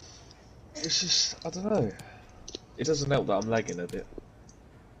 It's just, I don't know. It doesn't help that I'm lagging a bit.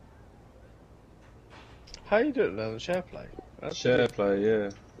 How you doing now? Share play? Share play, yeah.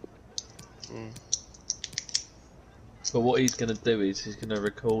 But what he's going to do is he's going to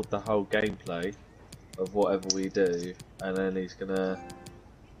record the whole gameplay of whatever we do, and then he's going to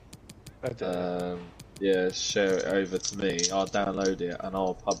share it over to me. I'll download it and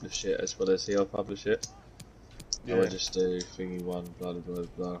I'll publish it as well as he'll publish it. Yeah. I'll just do thingy one, blah blah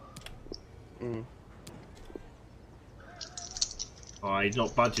blah blah. Oh, he's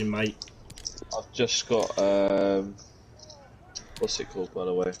not budging, mate. I've just got what's it called, by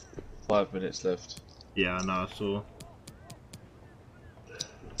the way? 5 minutes left. Yeah, I know, I saw.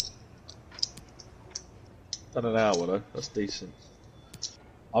 Done an hour though, that's decent.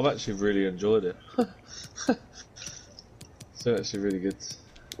 I've actually really enjoyed it. So actually really good.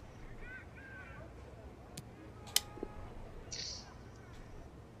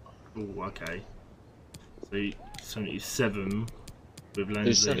 Oh, okay. So 77 with Lanzini.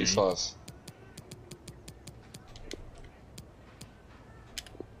 Who's 75?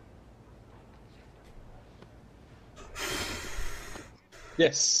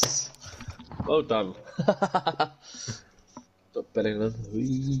 Yes! Well done. Got Bellingham.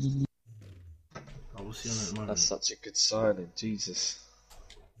 Oh, what's he on at the moment? That's such a good signing, Jesus.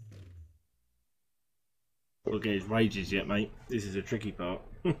 We'll get his wages yet, mate. This is a tricky part.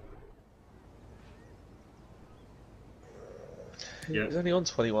 Yeah. He's only on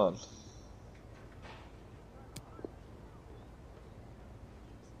 21.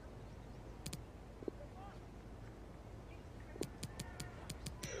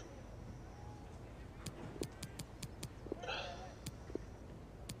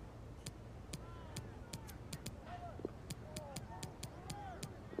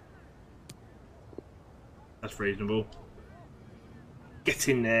 That's reasonable. Get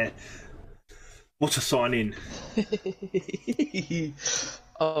in there. What a sign in.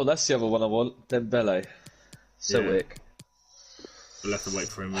 Oh, that's the other one I want. Dembele. Celtic. We'll have to wait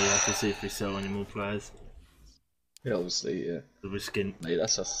for him. We'll have to see if we sell any more players. Yeah, obviously, yeah. We're skint. Mate,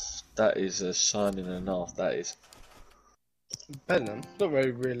 that is a shining and a half. That is. Benham, not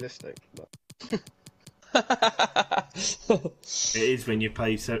very realistic, but It is when you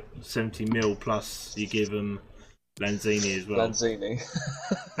pay 70 mil plus you give them Lanzini as well. Lanzini.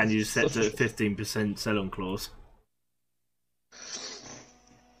 And you set to 15% sell-on clause.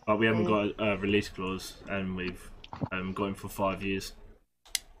 But we haven't got a release clause, and we've got him for 5 years.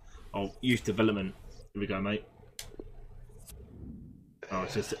 Oh, youth development. Here we go, mate. Oh,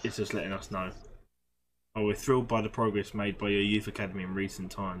 it's just letting us know. Oh, we're thrilled by the progress made by your youth academy in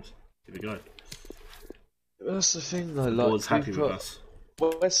recent times. Here we go. That's the thing, though. The Like, board's happy with us.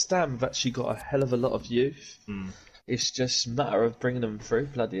 West Ham have actually got a hell of a lot of youth. It's just a matter of bringing them through.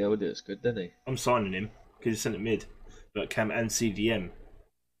 Bloody hell, it's good, didn't he? I'm signing him because he's centre mid. But Cam and CDM.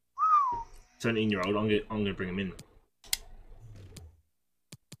 17-year-old, I'm gonna bring him in.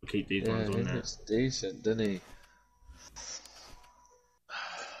 We'll keep these ones on there. It's decent, didn't he?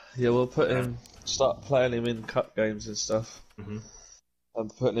 Yeah, we'll put him. Start playing him in cup games and stuff. I'm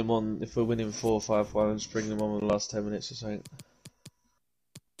putting him on if we're winning 4-5-1. Just bring him on in the last 10 minutes or something.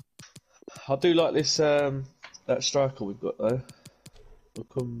 I do like this. That striker we've got though.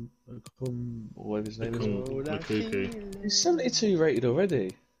 Whatever his name is. He's 72 rated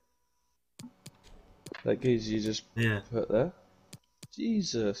already. That gives you just put there.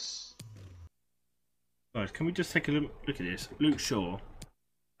 Jesus. Guys, can we just take a look at this? Luke Shaw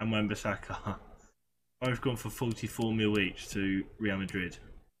and Wan-Bissaka both gone for 44 mil each to Real Madrid.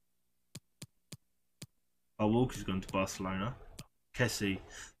 Walker's gone to Barcelona. Kessie,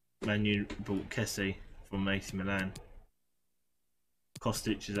 Man U bought Kessie from AC Milan.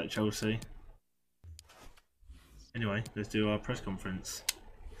 Kostic is at Chelsea. Anyway, let's do our press conference.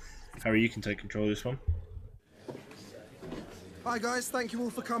 Harry, you can take control of this one. Hi guys, thank you all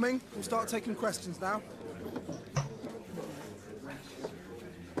for coming. We'll start taking questions now.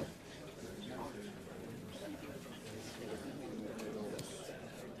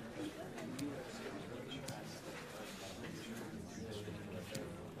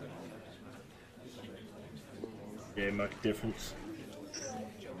 Yeah, make a difference.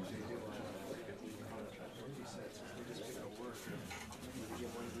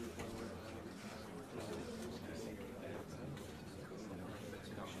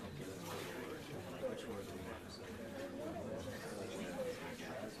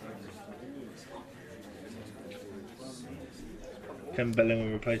 Can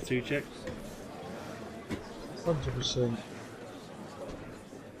Bellingham replace Tuchek? 100%.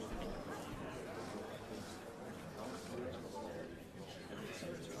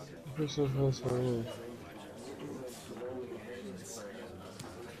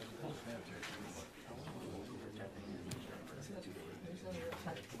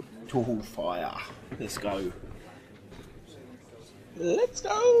 Tall fire. Let's go. Let's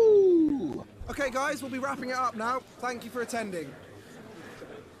go! Okay guys, we'll be wrapping it up now. Thank you for attending.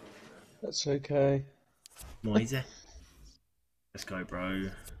 That's okay. Noisy. Let's go, bro.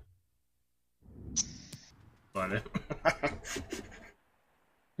 Fine.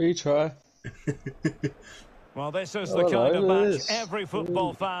 Retry. Well, this is the kind of match every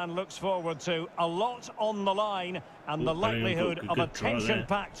football fan looks forward to. A lot on the line and the likelihood of a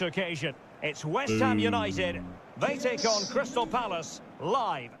tension-packed occasion. It's West Ham United. They take on Crystal Palace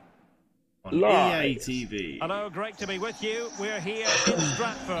live. On EA TV. Hello, great to be with you. We're here in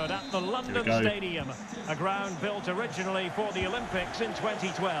Stratford at the London Stadium, a ground built originally for the Olympics in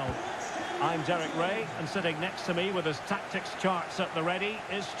 2012. I'm Derek Ray, and sitting next to me with his tactics charts at the ready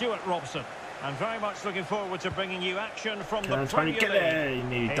is Stuart Robson. I'm very much looking forward to bringing you action from the Premier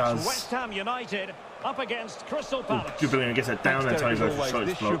League. It's West Ham United up against Crystal Palace. Jubilee gets it down and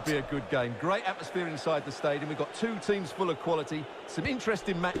This should be a good game. Great atmosphere inside the stadium. We've got two teams full of quality, some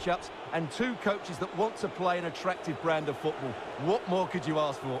interesting matchups, and two coaches that want to play an attractive brand of football. What more could you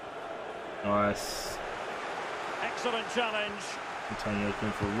ask for? Nice. Excellent challenge. Antonio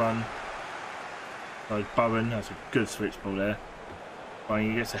going for a run. So Bowen, that's a good switch ball there.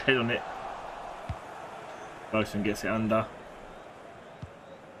 Bowen gets a head on it. Bowen gets it under.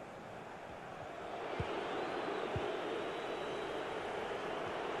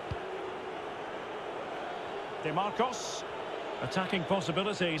 DeMarcos. Attacking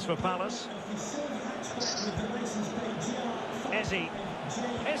possibilities for Palace. Ezzy.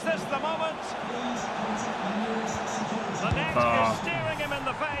 Is this the moment? The net is staring him in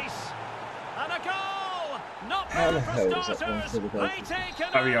the face. And a goal! Not bad for starters. They take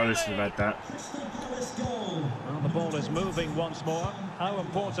it. Ariana should have had that. Well, the ball is moving once more. How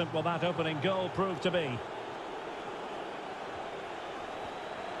important will that opening goal prove to be?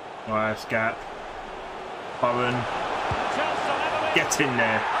 Nice gap. Bowen. Get in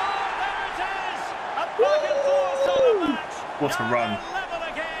there. What a run.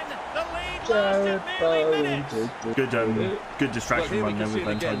 Good distraction run there with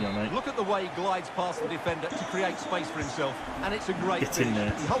Antonio, mate. Look at the way he glides past the defender to create space for himself, and it's a great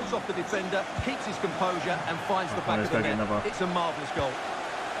finish. He holds off the defender, keeps his composure, and finds the back of the net. It's a marvellous goal.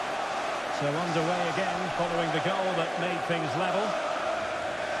 So underway again, following the goal that made things level.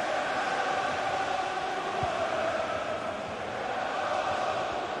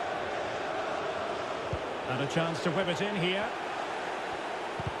 And a chance to whip it in here.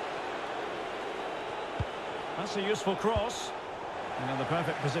 That's a useful cross. And in the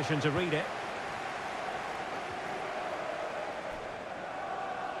perfect position to read it.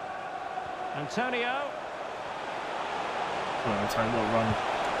 Antonio. Well, Antonio, what a run.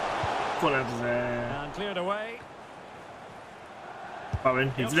 What out there. And cleared away.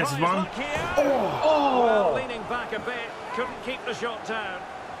 Bowen, he's this one. Well, leaning back a bit. Couldn't keep the shot down.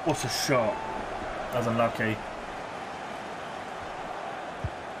 What a shot. That was unlucky.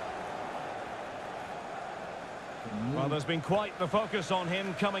 Well, there's been quite the focus on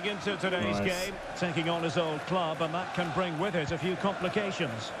him coming into today's game, taking on his old club, and that can bring with it a few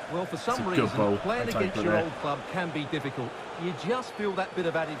complications. Well, for some reason, playing against your old club can be difficult. You just feel that bit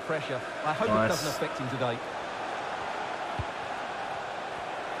of added pressure. I hope it doesn't affect him today.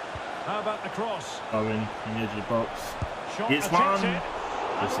 How about the cross? Owen, in the edge of the box. Shot It's one. It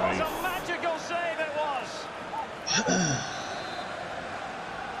was a magical save, it was.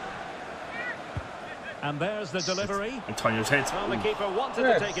 And there's the delivery. Antonio's head. Well, the keeper wanted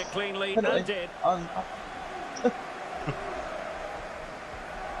to take it cleanly and did.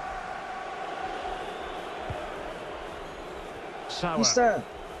 Sour. What's that?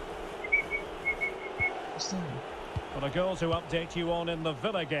 Well, a goal to update you on in the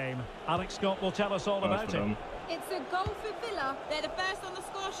Villa game. Alex Scott will tell us all about it. It's a goal for Villa. They're the first on the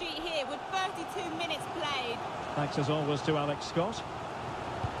score sheet here with 32 minutes played. Thanks as always to Alex Scott.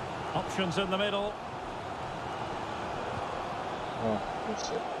 Options in the middle. Oh, that's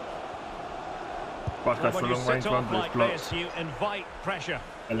it. Right, go for a long range run, but it's blocked. This, you invite pressure.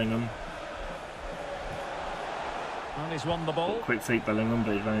 Bellingham. And he's won the ball. Quick feet Bellingham,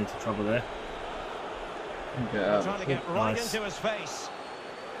 but he's running into trouble there. Trying to get right into his face.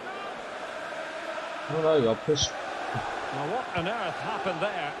 Oh no, I'll push. Well, what on earth happened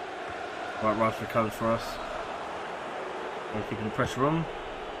there? Right, Rice recovers for us. We're keeping the pressure on.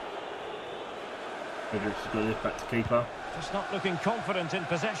 Fredericks has got this back to keeper. Just not looking confident in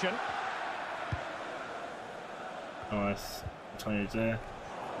possession. Nice. Antonio's there.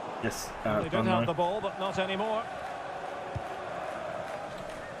 Yes, They did have the ball, but not anymore.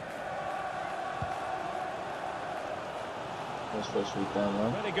 That's supposed to be down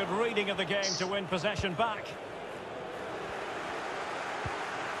now. Very good reading of the game to win possession back.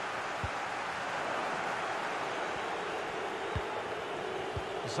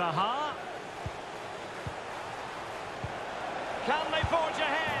 Zaha. Can they forge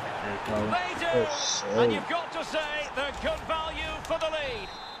ahead? They do! And you've got to say they're good value for the lead.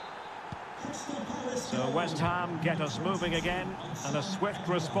 So West Ham get us moving again, and a swift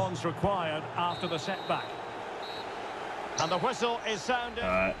response required after the setback. And the whistle is sounded.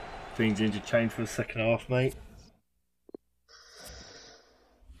 Alright, things interchange for the second half, mate.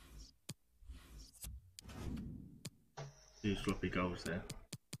 Two sloppy goals there.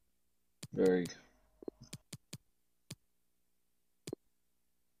 Very.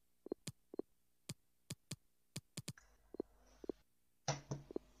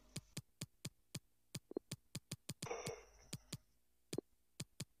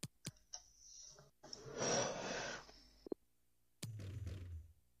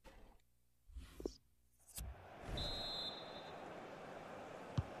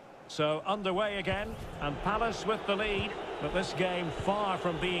 So underway again, and Palace with the lead, but this game far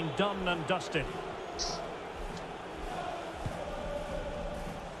from being done and dusted.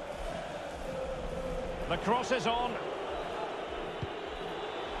 The cross is on.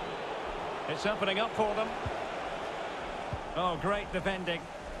 It's opening up for them. Oh, great defending.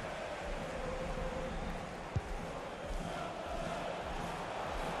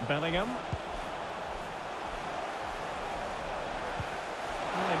 Bellingham.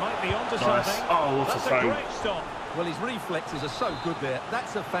 might be onto Nice. something. Oh, what a That's a save. great stop. Well, his reflexes are so good there.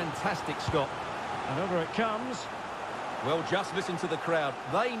 That's a fantastic stop. And over it comes. Well, just listen to the crowd.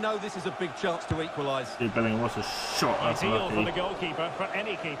 They know this is a big chance to equalise. Jude Bellingham, what a shot. That's Ideal for the lucky. goalkeeper, for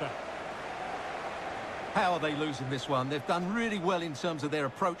any keeper. How are they losing this one? They've done really well in terms of their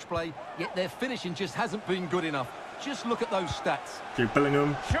approach play, yet their finishing just hasn't been good enough. Just look at those stats. Jude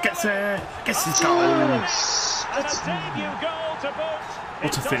Bellingham gets there. Gets his goal. And a debut goal to boot.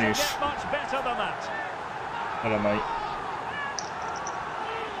 What a finish. It doesn't get much better than that. Hello, mate.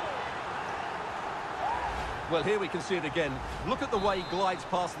 Well, here we can see it again. Look at the way he glides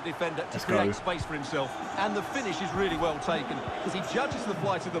past the defender to Let's create go. space for himself. And the finish is really well taken because he judges the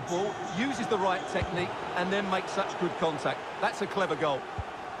flight of the ball, uses the right technique, and then makes such good contact. That's a clever goal.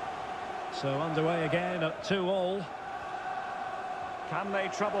 So underway again at 2-2. Can they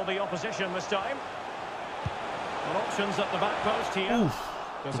trouble the opposition this time? Well, options at the back post here. Oof.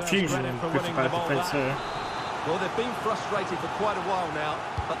 Deserves Confusion credit in for Crystal winning the Palace ball defence back. here. Well, they've been frustrated for quite a while now,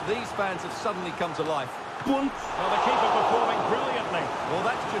 but these fans have suddenly come to life. Well, the keeper performing brilliantly. Well,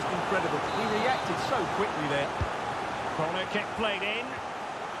 that's just incredible. He reacted so quickly there. Corner kick played in.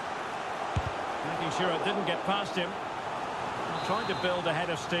 Making sure it didn't get past him. Trying to build a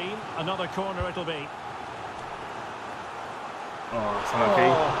head of steam. Another corner it'll be. Oh, it's unlucky.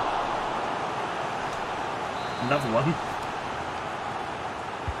 Another one.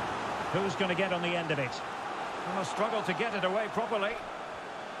 Who's going to get on the end of it? Well, a struggle to get it away properly.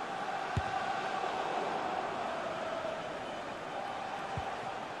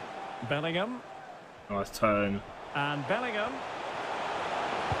 Bellingham. Nice turn. And Bellingham.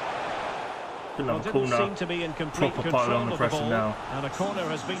 Good Well, enough didn't corner. seem to be in complete Proper pile control on the of the pressure ball. now. And a corner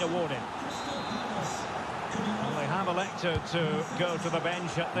has been awarded. Well, they have elected to go to the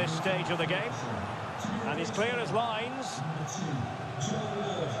bench at this stage of the game. And he's clear as lines.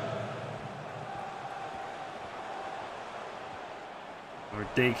 Or a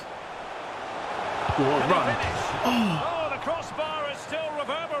dig. Oh, Can he run. finish? Oh, the crossbar is still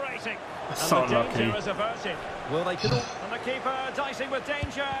reverberating. So And the unlucky. danger is averted. Well, they could all... And the keeper dicing with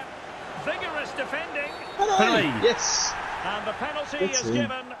danger. Vigorous defending. Penalty. Yes. And the penalty That's is it.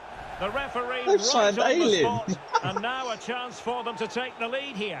 given. The referee They've right signed on the Alien. spot. And now a chance for them to take the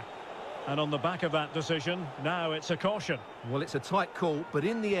lead here. And on the back of that decision, now it's a caution. Well, it's a tight call, but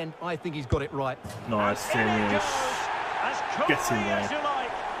in the end, I think he's got it right. Nice And in it finish. goes, as coolly Get in as there. you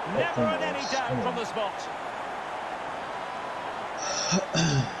like. Never in any doubt from the spot.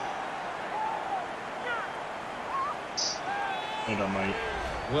 Well done, mate.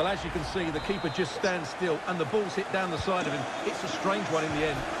 Well, as you can see, the keeper just stands still and the ball's hit down the side of him. It's a strange one in the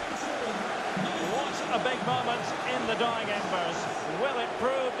end. What a big moment in the dying embers. Will it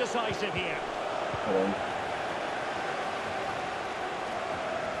prove decisive here? Hold on.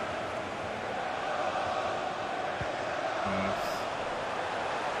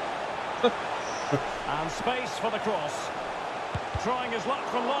 And space for the cross. Trying his luck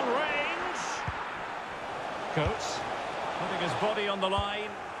from long range. Coates putting his body on the line.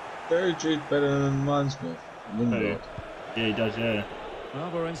 Very Jude Bellingham reminds me of Lingard. Yeah, he does, yeah.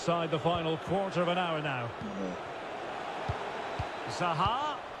 Well, we're inside the final quarter of an hour now.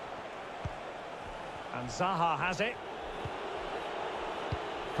 Zaha. And Zaha has it.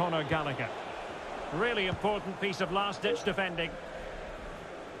 Conor Gallagher. Really important piece of last-ditch defending.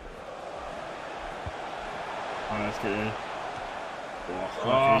 Alright, let's get in. Oh,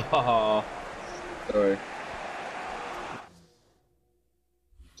 lucky. Oh, sorry.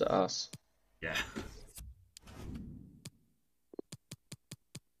 To us. Yeah.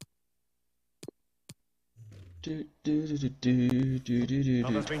 Do, do, do, do, do, do, do, do,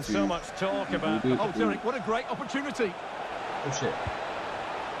 Well, there's been so much talk about... Oh, Derek, what a great opportunity. Oh shit.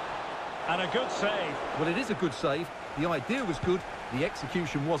 And a good save. Well, it is a good save. The idea was good. The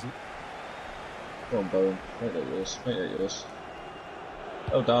execution wasn't. Come on, Bowen. Make that yours. Make that yours.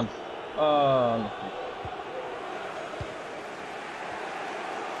 Well done. Oh, lucky.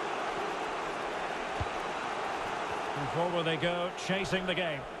 And forward they go, chasing the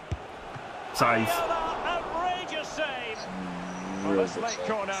game. Save. Outrageous save. Well, Real this good late save.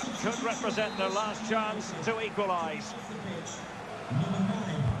 corner could represent their last chance to equalise.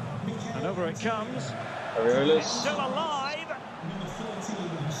 And over it comes. Areolas. Still alive.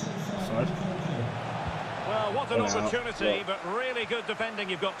 Side. Well, what an Well, opportunity, yeah. but really good defending,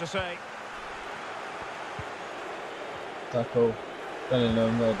 you've got to say. Tackle.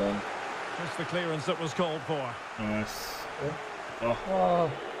 Bellingham, well done. Just the clearance that was called for. Nice. Oh,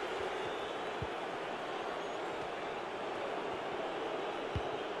 Oh.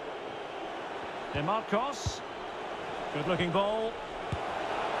 DeMarcos. Good looking ball.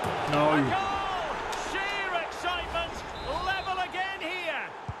 No. A goal! Sheer excitement. Level again here.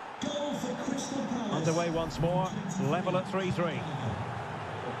 Underway once more. Level at 3-3.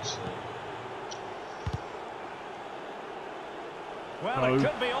 Well, No. it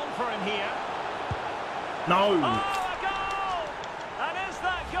could be on for him here. No. Oh, a goal! And is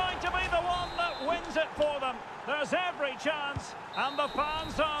that going to be the one that wins it for them? There's every chance, and the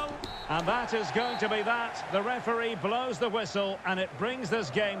fans hung. And that is going to be that. The referee blows the whistle, and it brings this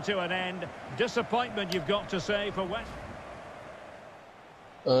game to an end. Disappointment, you've got to say, for West.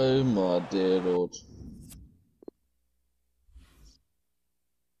 Oh my dear Lord.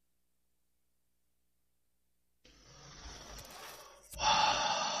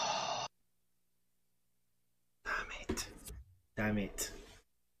 Damn it.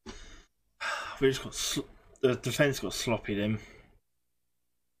 We just got the defence got sloppy then.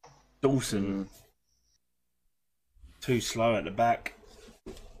 Dawson. Too slow at the back.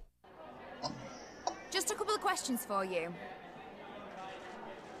 Just a couple of questions for you.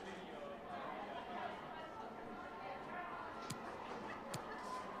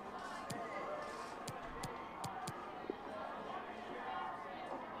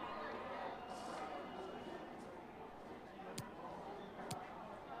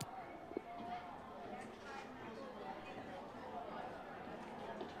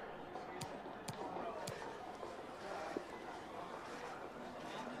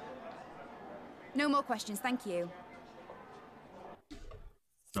 No more questions, thank you.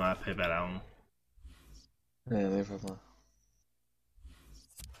 Not happy about that one. Yeah, never mind.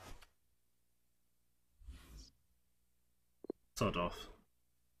 Sod off.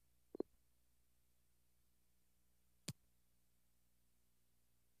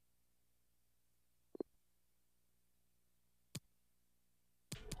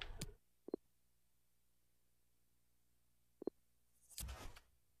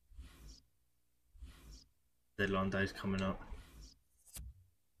 Deadline day's coming up.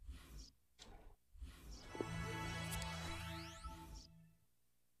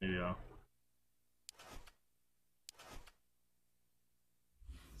 Here we are.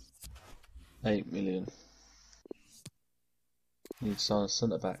 $8 million. Need to sign a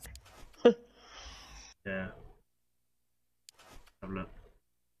centre back. Yeah. Have a look.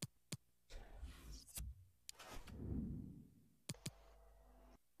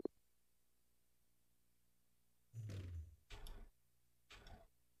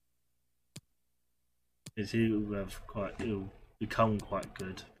 He'll become quite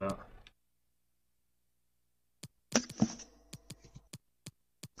good, but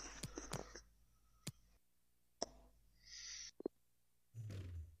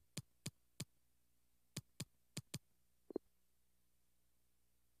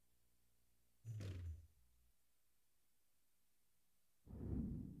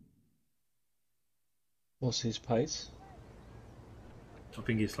What's his pace? I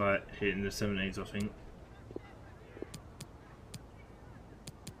think it's like hitting the 70s, I think.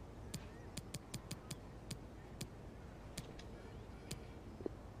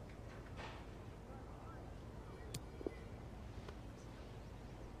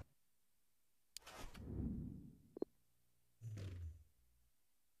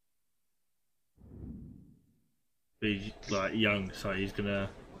 He's like young, so he's gonna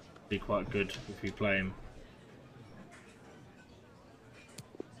be quite good if we play him.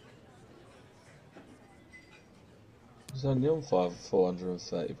 He's only on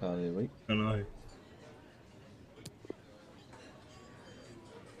 £430 a week. I know.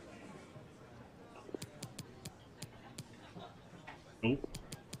 Oh.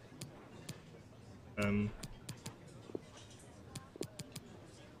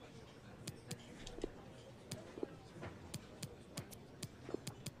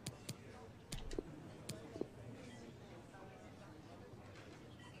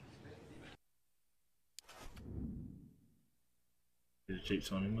 He's a cheap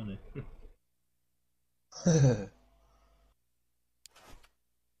signing money.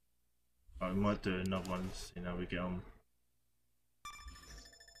 I might do another one, see how we get on.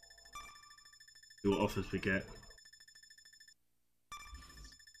 See what offers we get.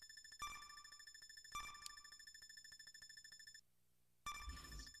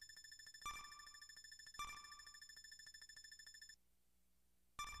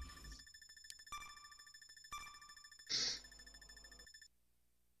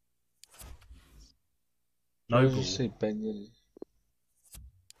 No Where did ball. you see Ben?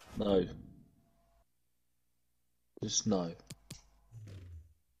 No. Just no.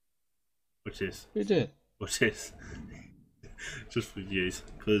 What's this? You did. What's this? Just for views,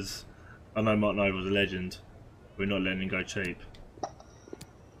 because I know Mark Noble's a legend. We're not letting him go cheap.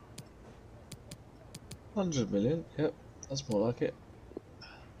 100 million, yep, that's more like it.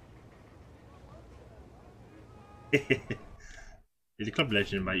 He's a club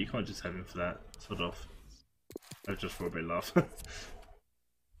legend, mate. You can't just have him for that. Sod off. That was just for a bit of laugh.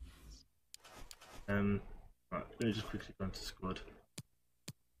 Right, let me just quickly go into squad.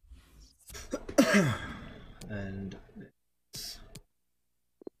 And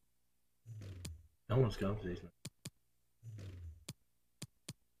no one's going for these, mate.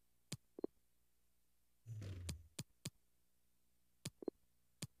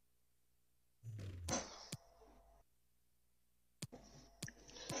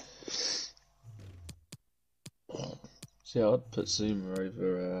 See, I'd put Zuma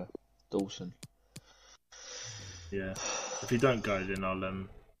over Dawson. Yeah. If you don't go, then I'll no,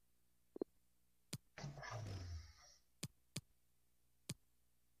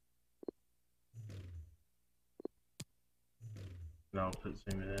 I'll put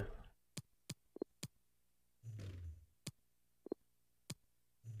Zuma there.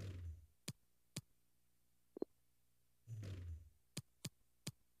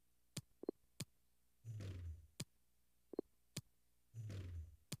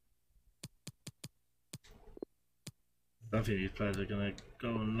 I don't think these players are going to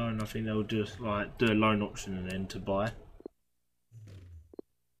go on loan. I think they'll just like do a loan option and then to buy.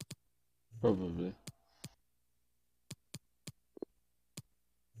 Probably.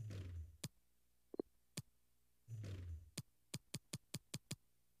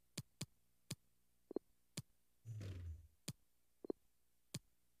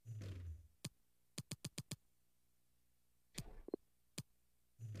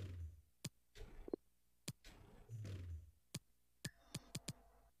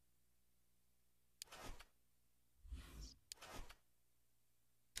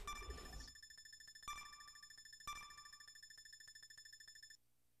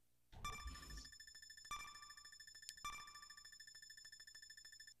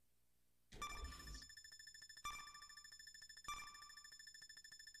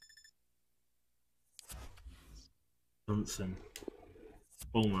 Johnson.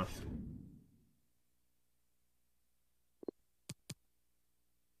 Bournemouth.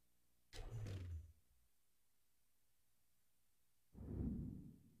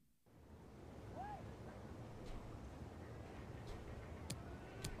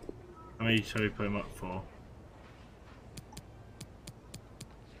 How many shall we put him up for?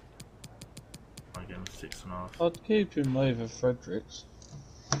 Again, 6.5. I'd keep him over Fredericks.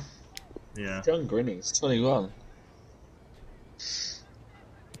 Yeah. John Grinning's 21.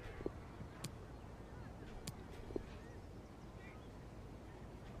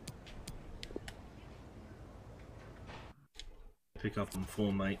 Pick up on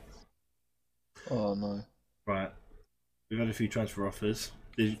 4, mate. Oh no. Right. We've had a few transfer offers.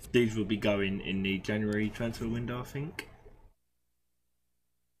 These will be going in the January transfer window, I think.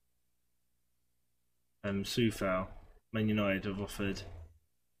 Soufal, Man United have offered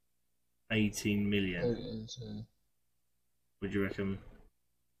 18 million. Would you reckon?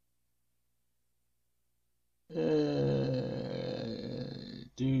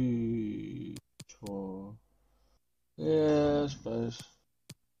 Yeah, I suppose.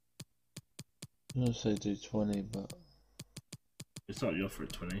 I'm gonna say do 20, but It's not the offer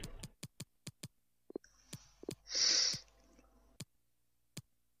at 20.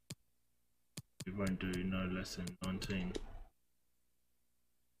 We won't do no less than 19.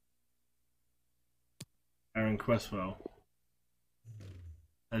 Aaron Cresswell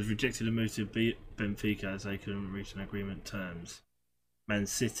has rejected a move to Benfica as they couldn't reach an agreement terms. Man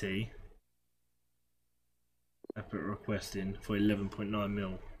City have put a request in for 11.9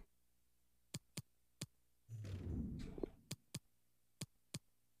 mil.